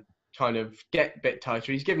to kind of get a bit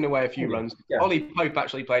tighter. He's given away a few runs. Ollie Pope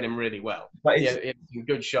actually played him really well. But he had some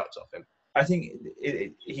good shots off him. I think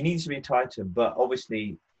he needs to be tighter, but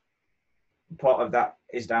obviously part of that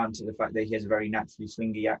is down to the fact that he has a very naturally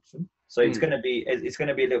swingy action. So it's going to be a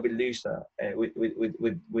little bit looser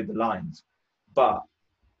with the lines, but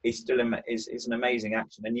it's still it's an amazing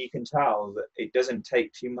action, and you can tell that it doesn't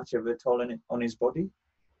take too much of a toll on his body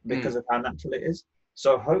because of how natural it is.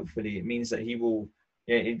 So hopefully it means that he will,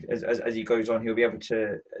 as he goes on, he'll be able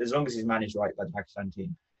to, as long as he's managed right by the Pakistan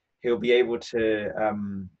team, he'll be able to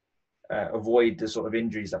avoid the sort of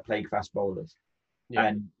injuries that plague fast bowlers.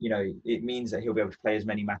 And it means that he'll be able to play as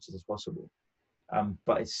many matches as possible.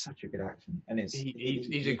 But it's such a good action, and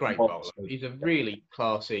he's a great bowler. He's a really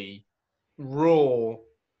classy, raw,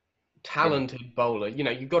 talented bowler.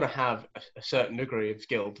 You've got to have a certain degree of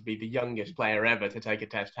skill to be the youngest player ever to take a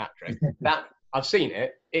Test hat-trick. That I've seen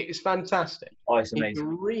it. It's fantastic. Oh, it's amazing. It's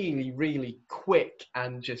really, really quick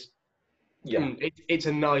and just it's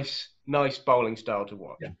a nice bowling style to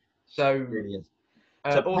watch. So it really is.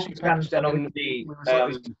 So also Pakistan, obviously,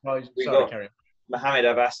 we got Mohammad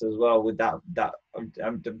Abbas as well with that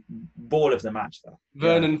the ball of the match there.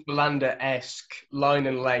 Vernon Philander-esque line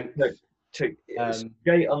and length.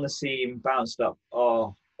 Straight on the seam, bounced up.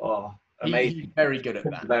 Oh, Oh, He's amazing. very good at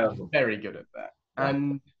that. He's Available. very good at that. Yeah.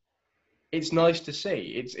 And it's nice to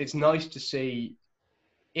see. It's nice to see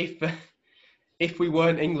if if we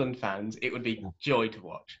weren't England fans, it would be joy to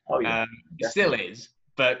watch. Oh yeah. It still is,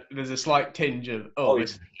 but there's a slight tinge of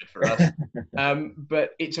this is good for us.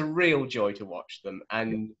 But it's a real joy to watch them,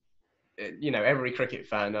 and every cricket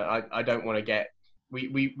fan. I don't want to get.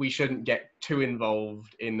 We shouldn't get too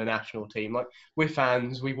involved in the national team. Like, we're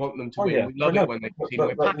fans, we want them to win. Yeah. We love it when they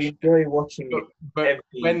concede. But we enjoy watching it. But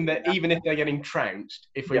when even if they're getting trounced,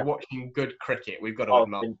 if we're watching good cricket, we've got to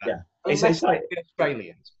acknowledge that. Yeah. It's like the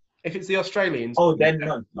Australians. If it's the Australians, then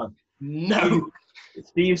no. No.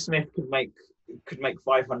 Steve Smith could make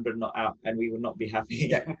 500 not out, and we would not be happy.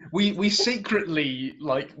 Yeah, we secretly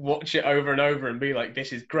like watch it over and over and be like,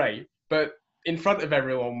 this is great, but in front of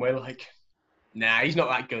everyone, we're like, nah, he's not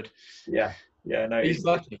that good. Yeah, no, he's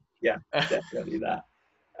lucky. Yeah, definitely that.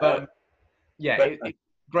 But it's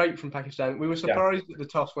great from Pakistan. We were surprised at the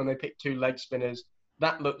toss when they picked 2 leg spinners.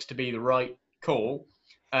 That looks to be the right call.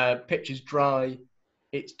 Pitch is dry.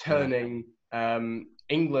 It's turning.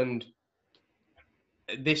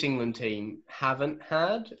 This England team haven't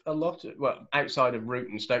had a lot of, outside of Root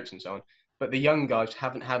and Stokes and so on, but the young guys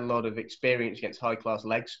haven't had a lot of experience against high-class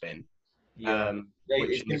leg spin. Yeah.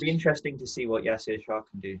 It's going to be interesting to see what Yasir Shah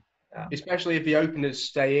can do. Especially if the openers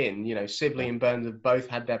stay in. Sibley and Burns have both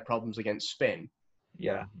had their problems against spin.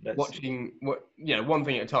 Yeah. Watching, one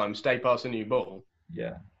thing at a time, stay past a new ball.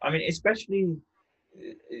 Yeah. I mean, especially,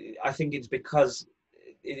 I think it's because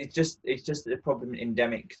it's just a problem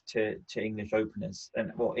endemic to English openers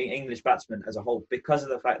and English batsmen as a whole, because of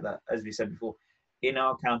the fact that, as we said before, in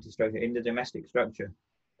our counter structure, in the domestic structure,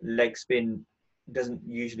 leg spin doesn't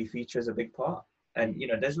usually feature as a big part. And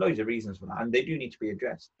there's loads of reasons for that, and they do need to be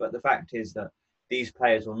addressed. But the fact is that these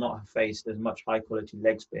players will not have faced as much high quality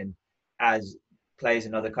leg spin as players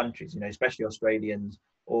in other countries, especially Australians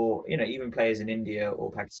or even players in India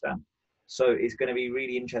or Pakistan. So it's going to be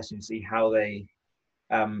really interesting to see how they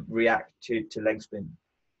react to leg spin.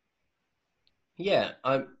 Yeah,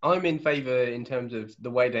 I'm in favour in terms of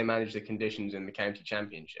the way they manage the conditions in the county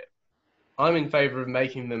championship. I'm in favour of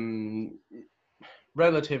making them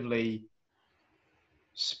relatively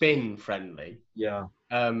spin friendly. Yeah.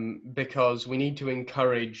 Because we need to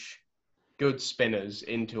encourage good spinners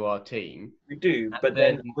into our team. We do, but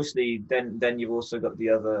then obviously then you've also got the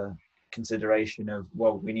other consideration of,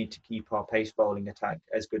 we need to keep our pace bowling attack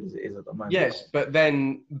as good as it is at the moment. Yes, but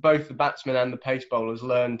then both the batsmen and the pace bowlers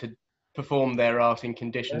learn to perform their art in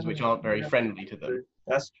conditions which aren't very friendly to them.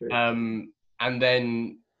 That's true. And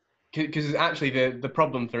then, because actually the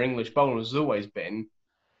problem for English bowlers has always been,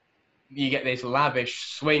 you get this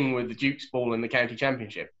lavish swing with the Duke's ball in the county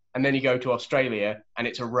championship, and then you go to Australia and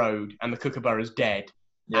it's a road and the kookaburra's dead,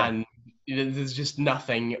 and there's just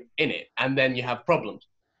nothing in it, and then you have problems.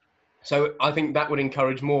 So I think that would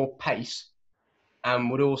encourage more pace and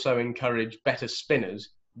would also encourage better spinners,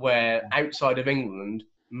 where outside of England,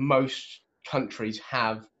 most countries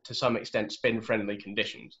have, to some extent, spin-friendly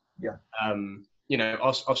conditions. Yeah.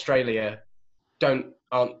 Australia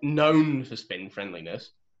aren't known for spin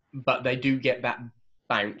friendliness, but they do get that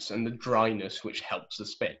bounce and the dryness which helps the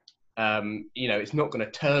spin. It's not going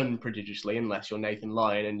to turn prodigiously unless you're Nathan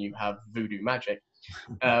Lyon and you have voodoo magic.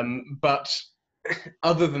 But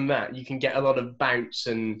other than that, you can get a lot of bounce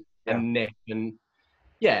and nip. And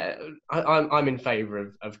I'm in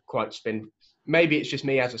favour of quite spin. Maybe it's just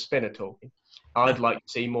me as a spinner talking. I'd like to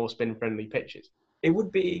see more spin-friendly pitches. It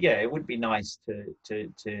would be nice to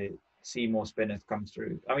see more spinners come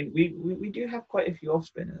through. I mean, we do have quite a few off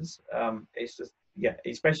spinners. It's just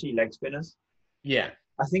especially leg spinners. Yeah.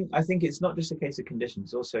 I think it's not just a case of conditions;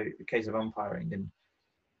 it's also a case of umpiring and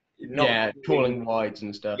calling wides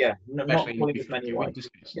and stuff. Yeah, not calling as many wides.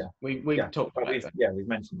 We've talked about that. Yeah, we've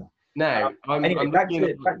mentioned that. Now, back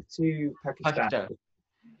to Pakistan.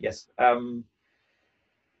 Yes.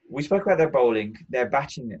 We spoke about their bowling. Their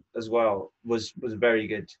batting as well was very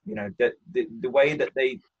good. The way that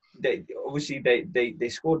they obviously they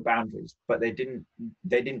scored boundaries, but they didn't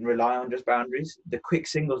rely on just boundaries. The quick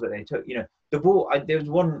singles that they took, the ball. There was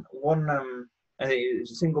one. I think it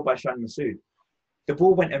was a single by Shan Masood. The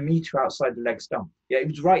ball went a metre outside the leg stump. Yeah, it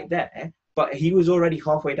was right there, but he was already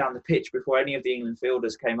halfway down the pitch before any of the England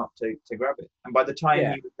fielders came up to grab it. And by the time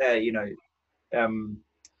he was there,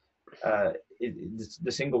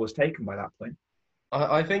 the single was taken by that point.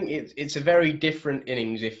 I think it's a very different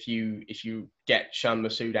innings if you get Shan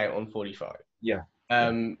Masood out on 45. Yeah.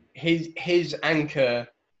 His anchor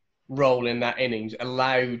role in that innings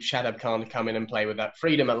allowed Shadab Khan to come in and play with that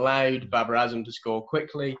freedom, allowed Babar Azam to score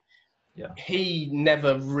quickly. Yeah. He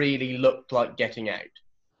never really looked like getting out.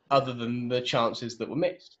 other than the chances that were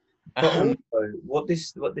missed. But also, what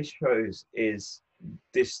this shows is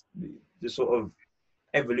the sort of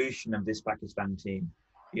evolution of this Pakistan team.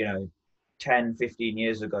 10, 15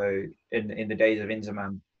 years ago, in the days of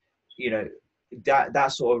Inzamam,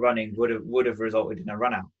 that sort of running would have resulted in a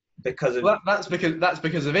run out because of. Well, that's because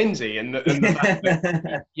of Inzi and the fact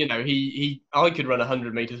that I could run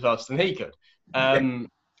 100 meters faster than he could, and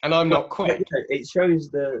I'm not quick. It shows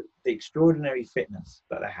the extraordinary fitness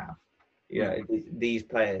that they have. These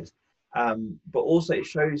players, but also it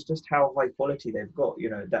shows just how high quality they've got.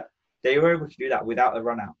 That they were able to do that without a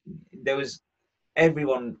run out. There was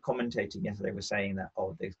everyone commentating yesterday was saying that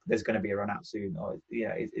there's going to be a run out soon, or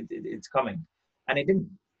it's coming, and it didn't.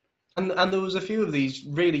 And there was a few of these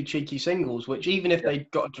really cheeky singles, which even if they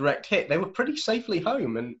got a direct hit, they were pretty safely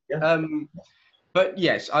home. And but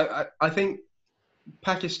yes, I think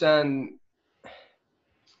Pakistan,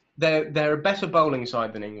 they're a better bowling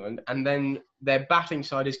side than England, and then their batting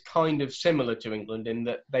side is kind of similar to England in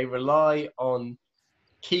that they rely on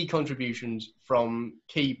key contributions from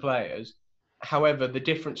key players. However, the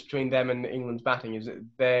difference between them and England's batting is that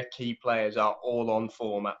their key players are all on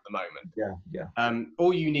form at the moment. Yeah.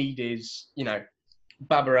 All you need is,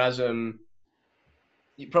 Babar Azam.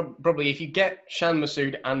 Probably if you get Shan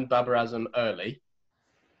Masood and Babar Azam early,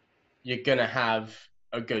 you're going to have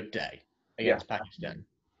a good day against Pakistan.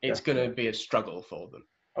 It's going to be a struggle for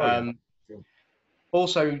them.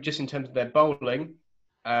 Also, just in terms of their bowling,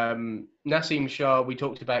 Naseem Shah, we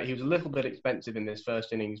talked about, he was a little bit expensive in this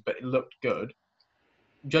first innings, but it looked good.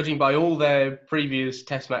 Judging by all their previous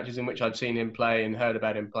test matches in which I've seen him play and heard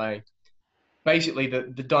about him playing, basically the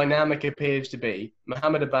dynamic appears to be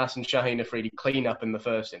Mohammad Abbas and Shaheen Afridi clean up in the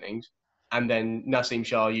first innings, and then Naseem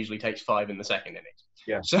Shah usually takes 5 in the second innings.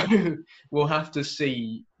 Yeah. So we'll have to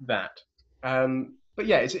see that. But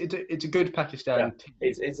yeah, it's a good Pakistan team.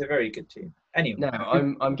 It's a very good team. Anyway, now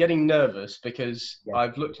I'm getting nervous because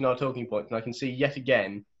I've looked in our talking points and I can see yet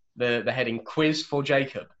again the heading quiz for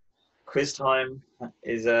Jacob. Quiz time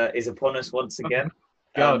is upon us once again.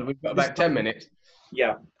 God, we've got about 10 minutes.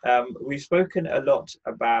 Yeah, we've spoken a lot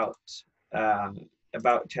about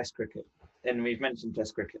Test cricket, and we've mentioned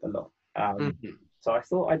Test cricket a lot. So I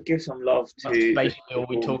thought I'd give some love to. That's basically all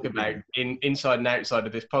we talk about inside and outside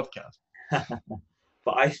of this podcast.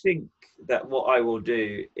 But I think that what I will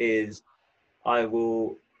do is I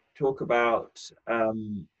will talk about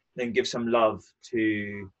and give some love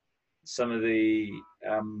to some of the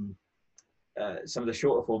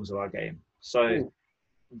shorter forms of our game. So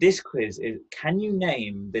this quiz is: can you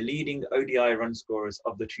name the leading ODI run scorers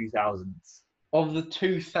of the 2000s? Of the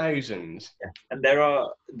 2000s, and there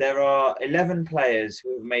are 11 players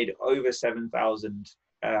who have made over 7,000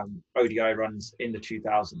 ODI runs in the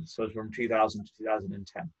 2000s. So from 2000 to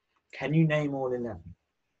 2010. Can you name all 11?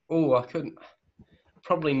 Oh, I couldn't.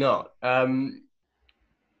 Probably not. Rohit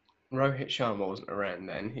Sharma wasn't around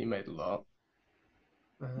then. He made a lot.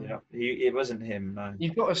 It wasn't him. No.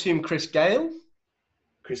 You've got to assume Chris Gale.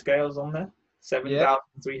 Chris Gale's on there.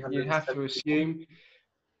 7,300. You'd have to assume.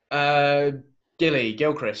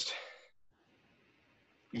 Gilchrist.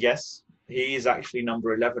 Yes, he is actually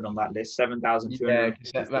number 11 on that list. 7,200.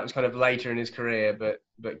 Yeah, that was kind of later in his career, but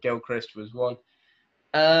Gilchrist was one.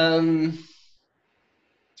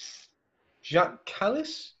 Jacques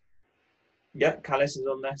Kallis? Yeah, Kallis is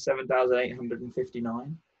on there.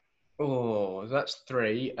 7,859. Oh, that's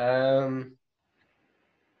 3.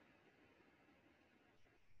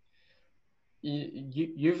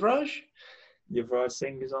 Yuvraj? Yuvraj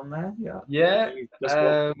Singh is on there. Yeah. Yeah. Just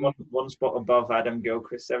got one spot above Adam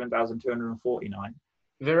Gilchrist, 7,249.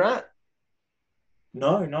 Virat?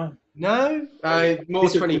 No. More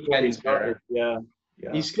 2010s. Yeah.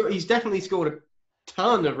 He's definitely scored a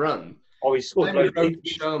ton of runs. Oh, he's scored loads.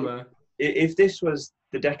 Sharma. If this was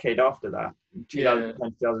the decade after that,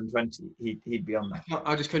 2010, 2020, he'd be on there.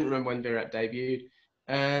 I just couldn't remember when Virat debuted.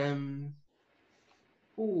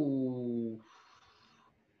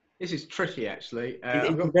 This is tricky, actually.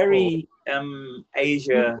 It's very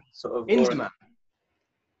Asia sort of. Inzamam.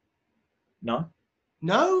 No,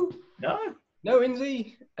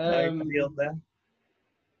 Inzi. Nobody on there.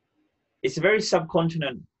 It's a very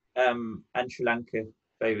subcontinent and Sri Lanka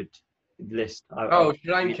favoured list.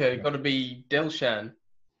 Sri Lanka, got to be Dilshan.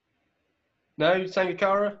 No,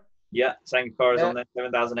 Sangakkara? Yeah, Sangakkara's on there,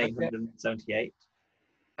 7,878.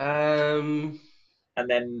 And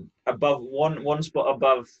then above one spot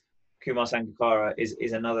above Kumar Sangakkara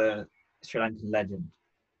is another Sri Lankan legend.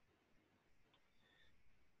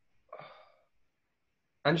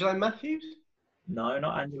 Angelo Matthews? No,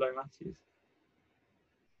 not Angelo Matthews.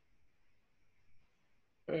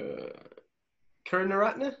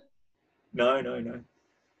 Karunaratne? No.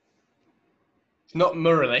 It's not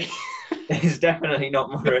Murali. It's definitely not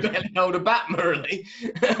Murali. Barely hold a bat, Murali.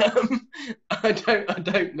 I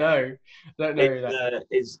don't know. Don't know who that.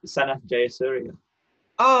 It's Sanath Jayasuriya.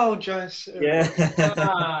 Oh, Jayasuriya.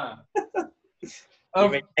 Yeah. He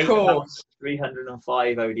Of made course.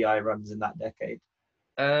 8,305 ODI runs in that decade.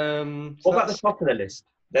 So What about the top of the list?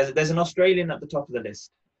 There's an Australian at the top of the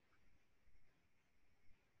list.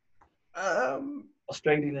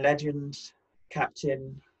 Australian legend,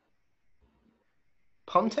 captain.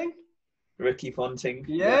 Ponting? Ricky Ponting.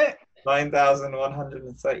 Yeah.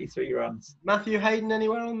 9,133 runs. Matthew Hayden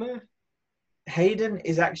anywhere on there? Hayden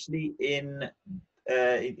is actually in.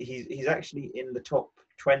 He's actually in the top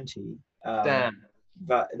 20. Damn.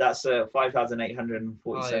 But that's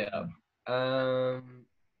 5,847. Oh, yeah.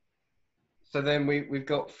 So then we've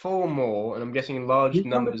got 4 more, and I'm guessing large Who's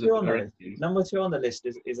numbers number of two on the Americans. list? Number 2 on the list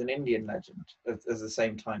is an Indian legend of the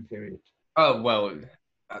same time period. Oh well,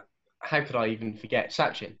 how could I even forget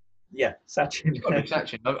Sachin? Yeah, Sachin. It's got to be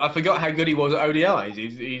Sachin. I forgot how good he was at ODIs.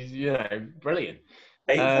 He's brilliant.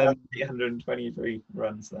 8,823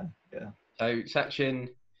 runs there. Yeah. So Sachin.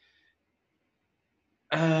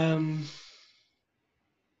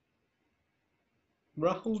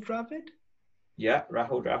 Rahul Dravid. Yeah,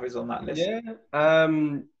 Rahul Dravid's on that list. Yeah.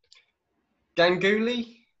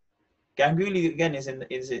 Ganguly. Ganguly again is in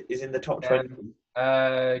the top 20.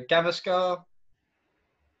 Gavaskar.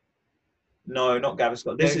 No, not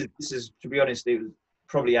Gavaskar. This is to be honest, it was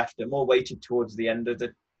probably after, more weighted towards the end of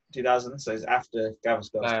the 2000s. So it's after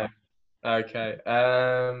Gavaskar's time. Okay.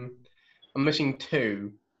 I'm missing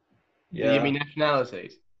 2. Yeah. Do you give me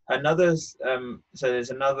nationalities? So there's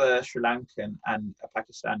another Sri Lankan and a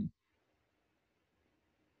Pakistani.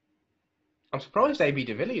 I'm surprised AB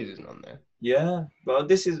de Villiers isn't on there. Yeah, but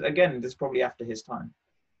this is probably after his time.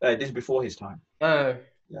 This is before his time. Oh.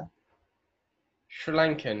 Yeah. Sri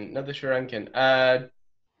Lankan, another Sri Lankan.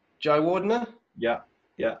 Jayawardene? Yeah.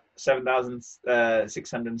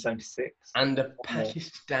 7,676. And a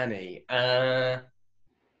Pakistani.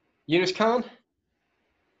 Yunus Khan?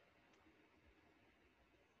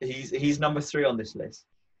 He's number 3 on this list.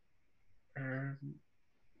 So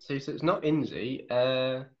it's not Inzi.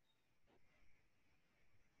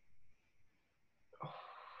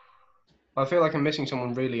 I feel like I'm missing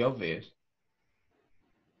someone really obvious.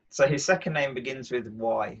 So his second name begins with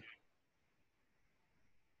Y.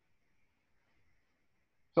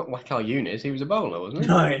 It's not Waqar Younis. He was a bowler, wasn't he?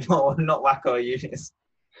 No, not Waqar Younis.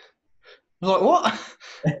 I was like,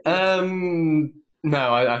 what?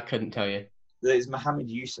 No, I couldn't tell you. It's Mohammed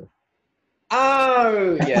Yusuf.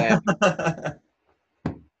 Oh, yeah. I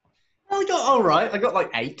got all right. I got like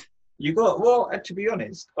 8. You got, to be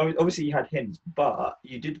honest, obviously you had hints, but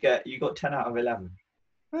you got 10 out of 11.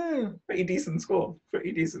 Pretty decent score.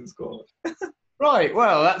 Right,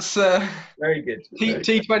 well, that's very good.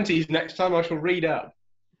 T20s next time I shall read up.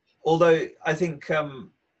 Although I think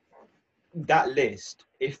that list,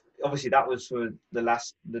 if obviously that was for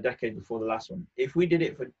the decade before the last one. If we did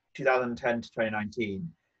it for 2010 to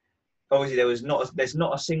 2019, obviously there's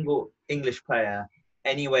not a single English player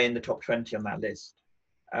anywhere in the top 20 on that list.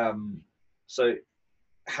 So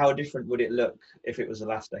how different would it look if it was the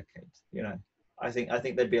last decade? I think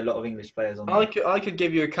there'd be a lot of English players on there. I could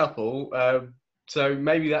give you a couple. So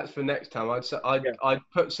maybe that's for next time. I'd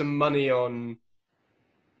put some money on.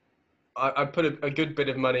 I put a good bit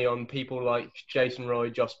of money on people like Jason Roy,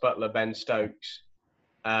 Joss Butler, Ben Stokes,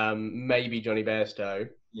 maybe Johnny Bairstow,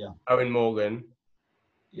 Owen Morgan,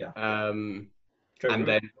 and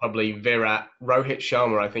then probably Virat. Rohit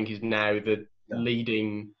Sharma, I think, is now the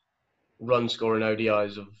leading run scorer in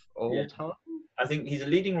ODIs of all time. I think he's a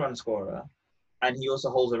leading run scorer, and he also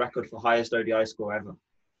holds a record for highest ODI score ever.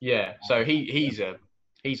 Yeah, so he's a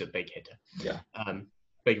big hitter. Yeah.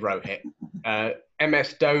 Big Rohit.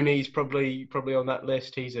 MS Dhoni's probably on that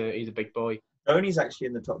list. He's a big boy. Dhoni's actually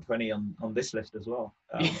in the top 20 on this list as well.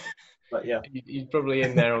 But yeah, he's probably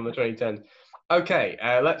in there on the 2010s. Okay,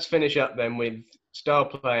 let's finish up then with star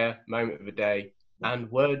player, moment of the day, and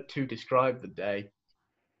word to describe the day.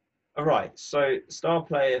 All right, so star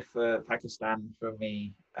player for Pakistan for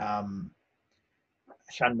me, Shan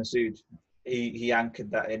Masood. He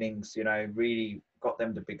anchored that innings, really got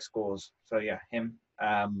them the big scores. So yeah, him.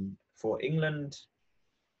 For England,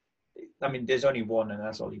 I mean, there's only one, and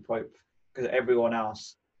that's Ollie Pope, because everyone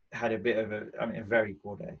else had a bit of a very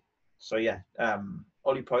poor day. So yeah,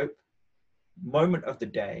 Ollie Pope. Moment of the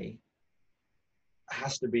day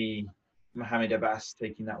has to be Mohamed Abbas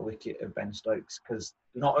taking that wicket of Ben Stokes, because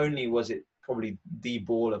not only was it probably the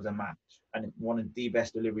ball of the match and one of the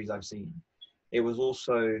best deliveries I've seen, it was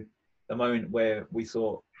also the moment where we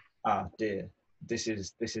thought, ah, dear, this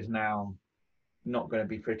is now not going to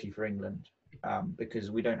be pretty for England,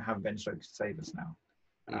 because we don't have Ben Stokes to save us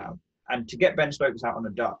now. And to get Ben Stokes out on a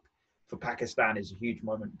duck for Pakistan is a huge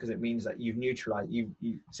moment, because it means that you've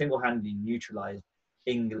single-handedly neutralized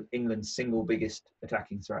England's single biggest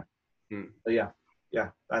attacking threat. So yeah,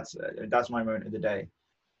 that's my moment of the day.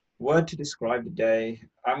 Word to describe the day,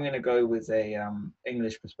 I'm going to go with a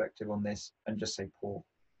English perspective on this and just say poor.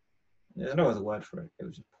 There's no other word for it. It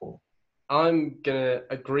was just poor. I'm going to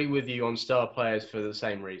agree with you on star players for the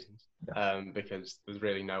same reasons, because there's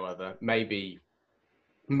really no other. Maybe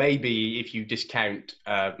if you discount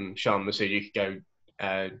Shan Masood, you could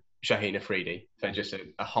go Shaheen Afridi for just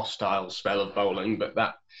a hostile spell of bowling. But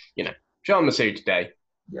that, Shan Masood today,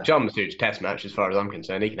 Shan Masood's test match, as far as I'm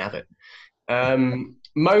concerned, he can have it.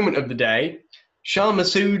 Moment of the day, Shan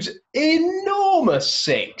Masood's enormous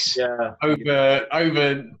six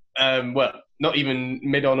over well, not even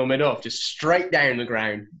mid on or mid off, just straight down the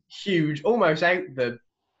ground, huge, almost out the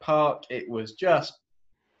park. It was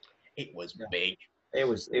big. It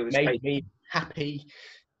was made me happy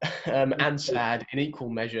and sad in equal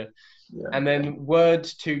measure. Yeah. And then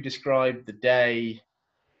words to describe the day.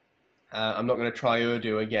 I'm not going to try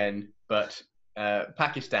Urdu again, but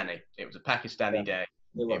Pakistani. It was a Pakistani day.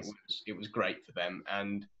 It was great for them.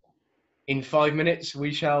 And in 5 minutes,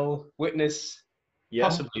 we shall witness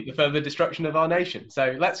possibly the further destruction of our nation.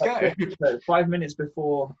 So let's go. So 5 minutes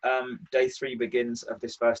before day 3 begins of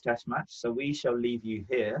this first test match. So we shall leave you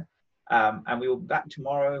here. And we will be back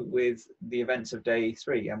tomorrow with the events of day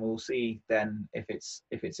 3, and we'll see then if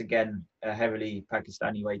it's again a heavily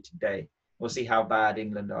Pakistani weighted day. We'll see how bad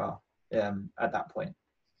England are at that point.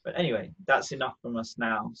 But anyway, that's enough from us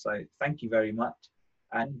now. So thank you very much,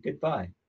 and goodbye.